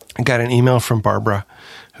 I got an email from Barbara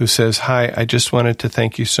who says, "Hi, I just wanted to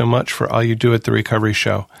thank you so much for all you do at The Recovery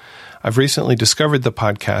Show. I've recently discovered the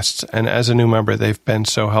podcasts, and as a new member, they've been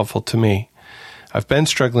so helpful to me. I've been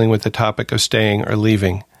struggling with the topic of staying or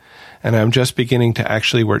leaving, and I'm just beginning to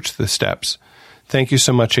actually work the steps. Thank you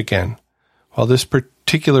so much again." While this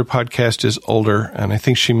particular podcast is older, and I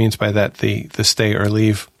think she means by that the Stay or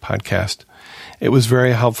Leave podcast, it was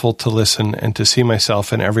very helpful to listen and to see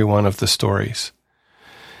myself in every one of the stories.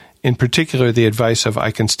 In particular, the advice of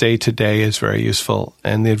 "I can stay today" is very useful,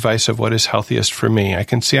 and the advice of what is healthiest for me. I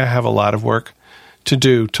can see I have a lot of work to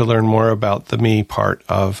do to learn more about the me part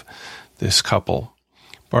of this couple,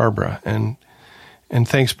 Barbara. And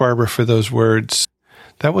thanks, Barbara, for those words.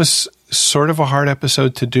 That was sort of a hard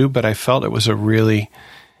episode to do, but I felt it was a really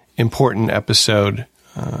important episode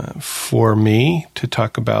for me to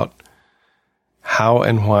talk about how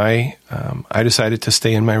and why I decided to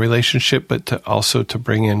stay in my relationship, but to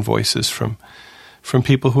bring in voices from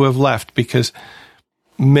people who have left, because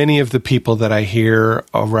many of the people that I hear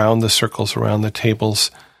around the circles, around the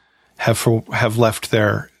tables, have left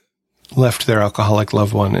their alcoholic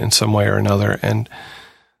loved one in some way or another, and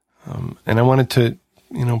I wanted to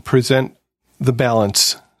present the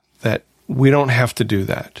balance that we don't have to do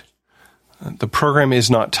that. The program is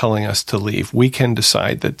not telling us to leave. We can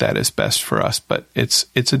decide that is best for us, but it's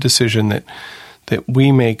a decision that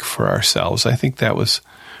we make for ourselves. I think that was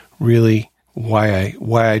really why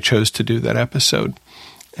I chose to do that episode.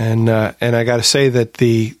 And I got to say that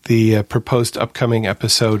the proposed upcoming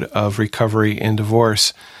episode of Recovery in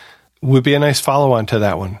Divorce would be a nice follow-on to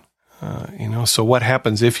that one. So what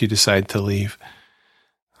happens if you decide to leave?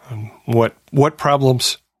 What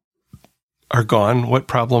problems are gone? What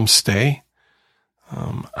problems stay?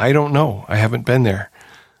 I don't know. I haven't been there.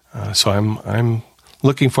 So I'm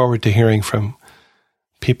looking forward to hearing from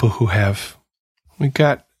people who have. We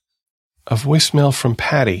got a voicemail from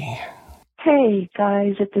Patty. Hey,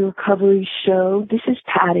 guys at the Recovery Show. This is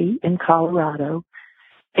Patty in Colorado.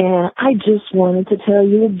 And I just wanted to tell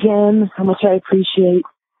you again how much I appreciate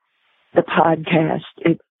the podcast.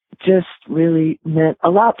 It just really meant a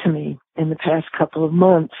lot to me in the past couple of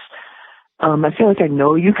months. I feel like I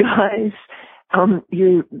know you guys.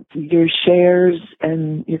 Your shares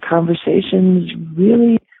and your conversations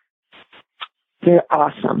really, they're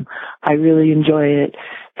awesome. I really enjoy it.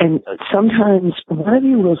 And sometimes one of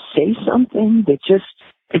you will say something that just,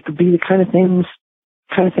 it could be the kind of thing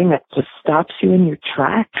that just stops you in your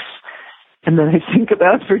tracks. And then I think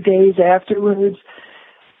about for days afterwards.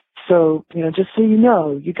 So, just so you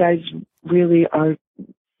know, you guys really are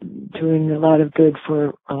doing a lot of good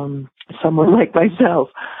for someone like myself.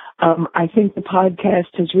 I think the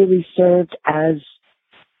podcast has really served as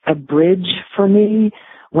a bridge for me.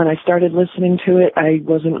 When I started listening to it, I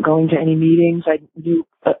wasn't going to any meetings. I knew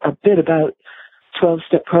a bit about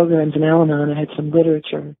 12-step programs in Al-Anon. I had some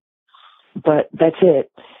literature, but that's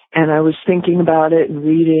it. And I was thinking about it and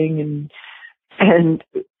reading and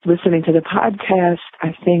listening to the podcast,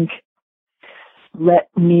 I think let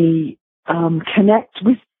me connect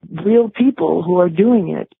with real people who are doing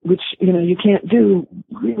it, which, you can't do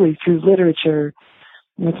really through literature.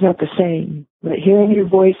 It's not the same. But hearing your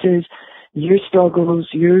voices, your struggles,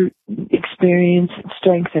 your experience,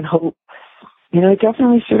 strength, and hope, it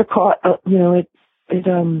definitely sort of caught,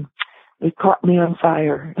 it caught me on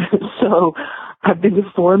fire. So I've been to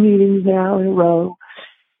 4 meetings now in a row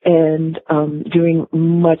and doing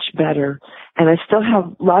much better. And I still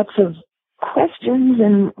have lots of questions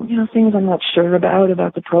and, things I'm not sure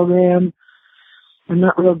about the program. I'm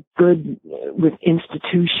not real good with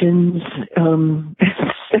institutions,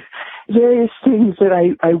 various things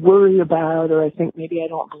that I worry about, or I think maybe I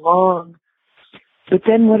don't belong. But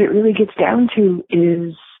then what it really gets down to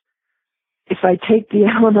is if I take the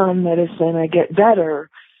Al-Anon medicine, I get better.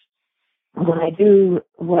 When I do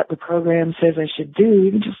what the program says I should do,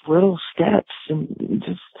 even just little steps, and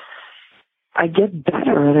I get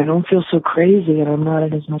better and I don't feel so crazy and I'm not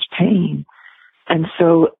in as much pain. And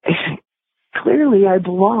so clearly I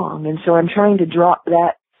belong. And so I'm trying to drop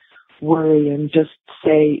that worry and just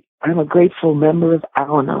say, I'm a grateful member of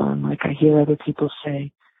Al-Anon, like I hear other people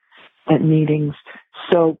say at meetings.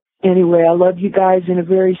 So anyway, I love you guys in a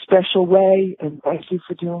very special way, and thank you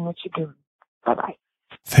for doing what you're doing. Bye-bye.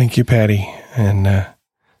 Thank you, Patty. And as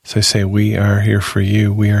I say, we are here for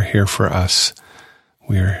you. We are here for us.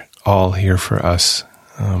 We're all here for us.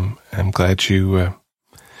 I'm glad you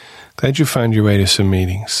found your way to some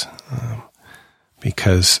meetings,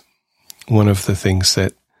 because one of the things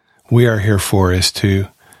that we are here for is to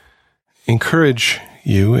encourage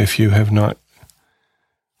you, if you have not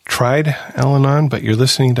tried Al-Anon, but you're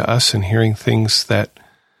listening to us and hearing things that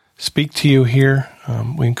speak to you here,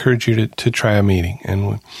 we encourage you to try a meeting.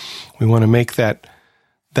 And we want to make that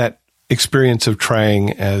experience of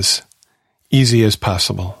trying as easy as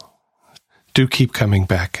possible. Do keep coming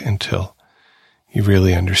back until you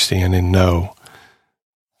really understand and know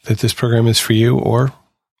that this program is for you, or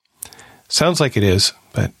sounds like it is,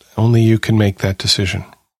 but only you can make that decision.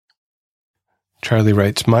 Charlie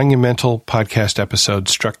writes, monumental podcast episode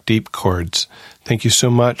struck deep chords. Thank you so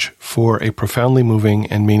much for a profoundly moving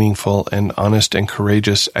and meaningful and honest and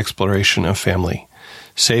courageous exploration of family.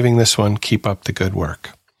 Saving this one, keep up the good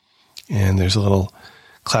work. And there's a little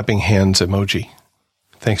clapping hands emoji.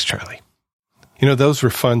 Thanks, Charlie. Those were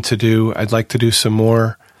fun to do. I'd like to do some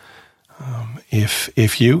more.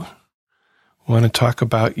 If you want to talk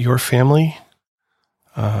about your family,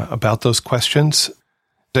 about those questions,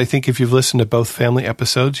 I think if you've listened to both family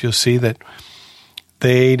episodes, you'll see that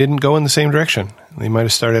they didn't go in the same direction. They might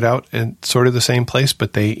have started out in sort of the same place,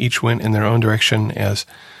 but they each went in their own direction as,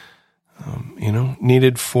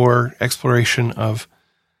 needed for exploration of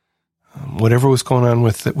whatever was going on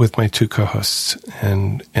with my two co-hosts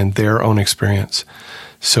and their own experience.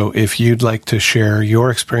 So if you'd like to share your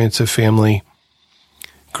experience of family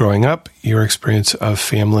growing up, your experience of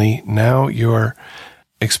family now, your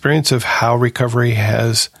experience of how recovery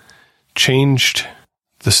has changed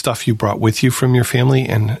the stuff you brought with you from your family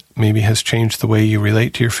and maybe has changed the way you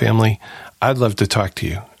relate to your family, I'd love to talk to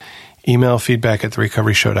you. Email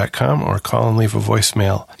feedback@therecoveryshow.com or call and leave a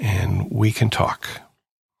voicemail and we can talk.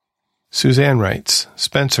 Suzanne writes,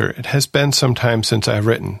 Spencer, it has been some time since I've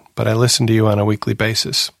written, but I listen to you on a weekly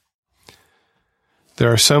basis.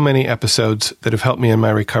 There are so many episodes that have helped me in my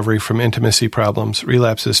recovery from intimacy problems,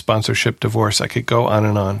 relapses, sponsorship, divorce. I could go on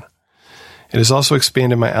and on. It has also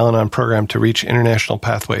expanded my Al-Anon program to reach international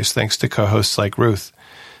pathways thanks to co-hosts like Ruth.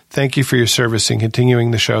 Thank you for your service in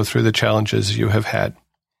continuing the show through the challenges you have had.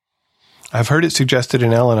 I've heard it suggested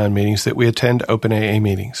in Al-Anon meetings that we attend open AA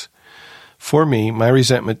meetings. For me, my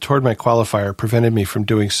resentment toward my qualifier prevented me from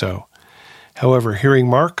doing so. However, hearing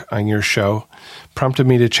Mark on your show prompted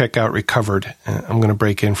me to check out Recovered. I'm going to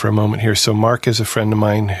break in for a moment here. So Mark is a friend of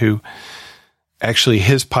mine who actually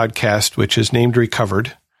his podcast, which is named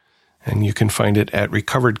Recovered, and you can find it at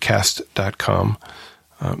recoveredcast.com.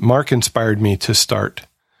 Mark inspired me to start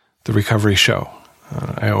the Recovery Show.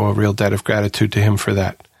 I owe a real debt of gratitude to him for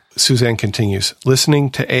that. Suzanne continues, listening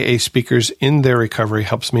to AA speakers in their recovery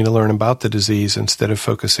helps me to learn about the disease instead of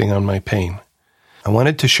focusing on my pain. I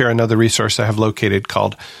wanted to share another resource I have located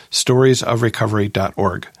called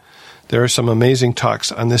storiesofrecovery.org. There are some amazing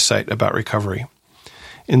talks on this site about recovery.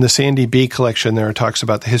 In the Sandy B collection, there are talks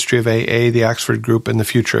about the history of AA, the Oxford Group, and the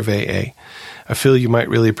future of AA. I feel you might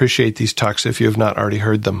really appreciate these talks if you have not already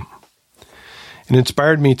heard them. It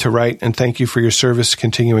inspired me to write and thank you for your service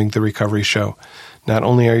continuing the Recovery Show. Not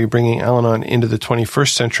only are you bringing Al-Anon into the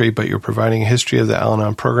 21st century, but you're providing a history of the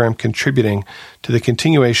Al-Anon program, contributing to the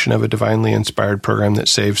continuation of a divinely inspired program that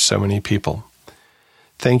saves so many people.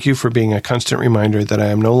 Thank you for being a constant reminder that I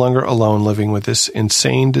am no longer alone living with this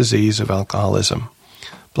insane disease of alcoholism.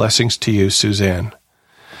 Blessings to you, Suzanne.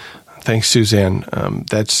 Thanks, Suzanne.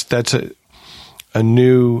 That's a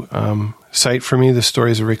new site for me, the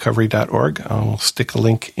storiesofrecovery.org. I'll stick a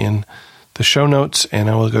link in the show notes,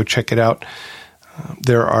 and I will go check it out.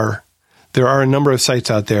 There are a number of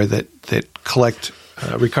sites out there that collect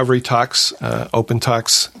recovery talks, open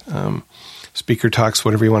talks, speaker talks,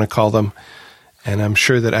 whatever you want to call them. And I'm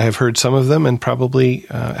sure that I have heard some of them and probably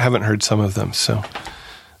haven't heard some of them. So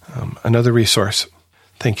another resource.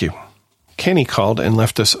 Thank you. Kenny called and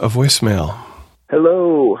left us a voicemail.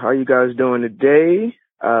 Hello, how you guys doing today?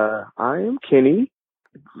 I am Kenny.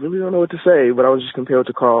 Really don't know what to say, but I was just compelled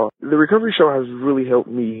to call. The Recovery Show has really helped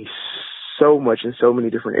me so much in so many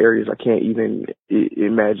different areas I can't even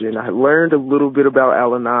imagine. I learned a little bit about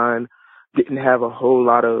Al-Anon, didn't have a whole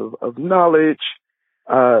lot of knowledge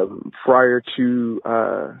prior to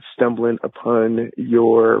stumbling upon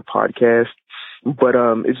your podcast, but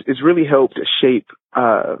it's really helped shape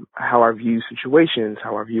how I view situations,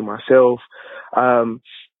 how I view myself.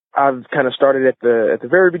 I've kind of started at the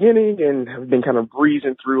very beginning and have been kind of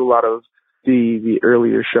breezing through a lot of the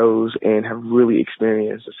earlier shows and have really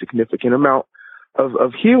experienced a significant amount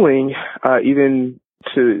of healing, even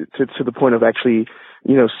to the point of actually,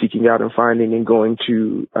 seeking out and finding and going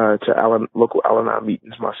to local Al-Anon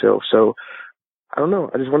meetings myself. So I don't know.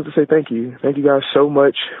 I just wanted to say thank you. Thank you guys so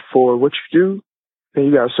much for what you do. Thank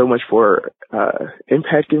you guys so much for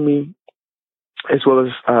impacting me, as well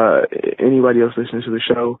as anybody else listening to the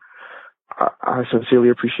show. I sincerely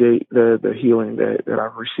appreciate the healing that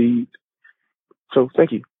I've received. So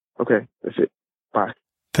thank you. Okay, that's it. Bye.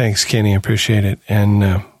 Thanks, Kenny. I appreciate it.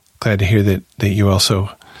 And glad to hear that you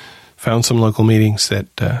also found some local meetings that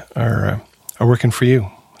are working for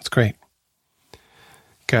you. That's great.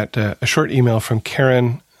 Got a short email from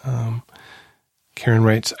Karen. Karen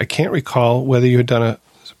writes, I can't recall whether you had done a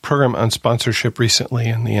program on sponsorship recently.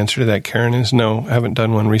 And the answer to that, Karen, is no, I haven't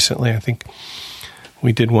done one recently. I think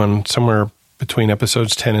we did one somewhere between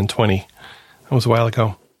episodes 10 and 20. That was a while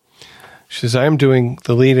ago. She says, I am doing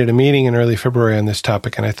the lead at a meeting in early February on this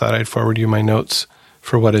topic, and I thought I'd forward you my notes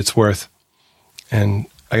for what it's worth. And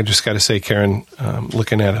I just got to say, Karen,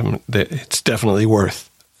 looking at them, that it's definitely worth.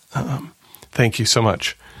 Thank you so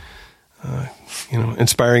much.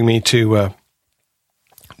 Inspiring me to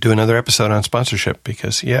do another episode on sponsorship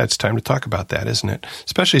because, it's time to talk about that, isn't it?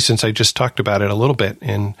 Especially since I just talked about it a little bit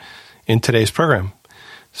in today's program.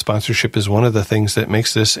 Sponsorship is one of the things that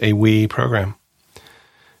makes this a we program.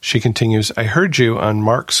 She continues, I heard you on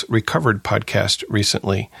Mark's Recovered podcast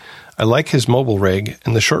recently. I like his mobile rig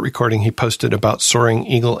and the short recording he posted about Soaring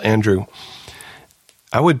Eagle Andrew.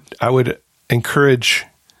 I would encourage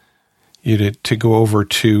you to go over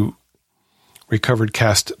to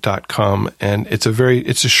recoveredcast.com, and it's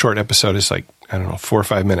a short episode. It's like, 4 or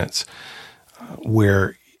 5 minutes,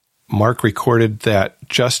 where Mark recorded that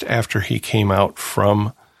just after he came out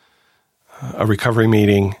from a recovery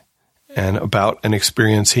meeting, and about an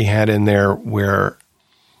experience he had in there where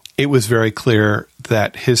it was very clear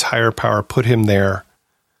that his higher power put him there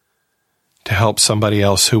to help somebody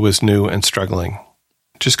else who was new and struggling.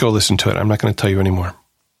 Just go listen to it. I'm not going to tell you anymore.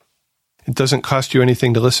 It doesn't cost you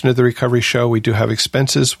anything to listen to the Recovery Show. We do have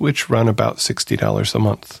expenses, which run about $60 a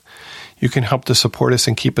month. You can help to support us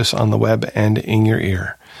and keep us on the web and in your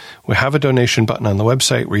ear. We have a donation button on the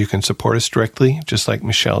website where you can support us directly, just like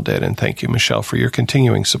Michelle did. And thank you, Michelle, for your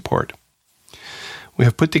continuing support. We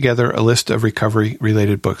have put together a list of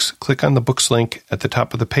recovery-related books. Click on the books link at the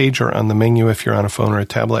top of the page or on the menu if you're on a phone or a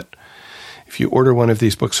tablet. If you order one of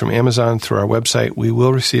these books from Amazon through our website, we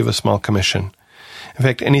will receive a small commission. In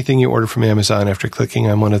fact, anything you order from Amazon after clicking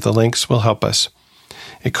on one of the links will help us.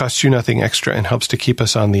 It costs you nothing extra and helps to keep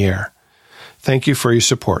us on the air. Thank you for your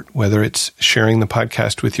support, whether it's sharing the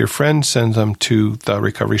podcast with your friends, send them to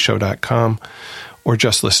therecoveryshow.com, or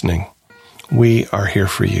just listening. We are here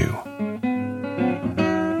for you.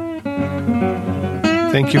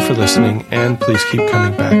 Thank you for listening, and please keep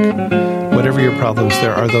coming back. Whatever your problems,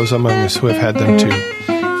 there are those among us who have had them too.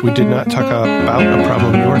 If we did not talk about a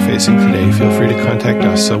problem you are facing today, feel free to contact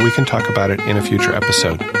us so we can talk about it in a future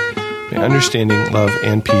episode. May understanding, love,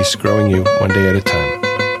 and peace grow in you one day at a time.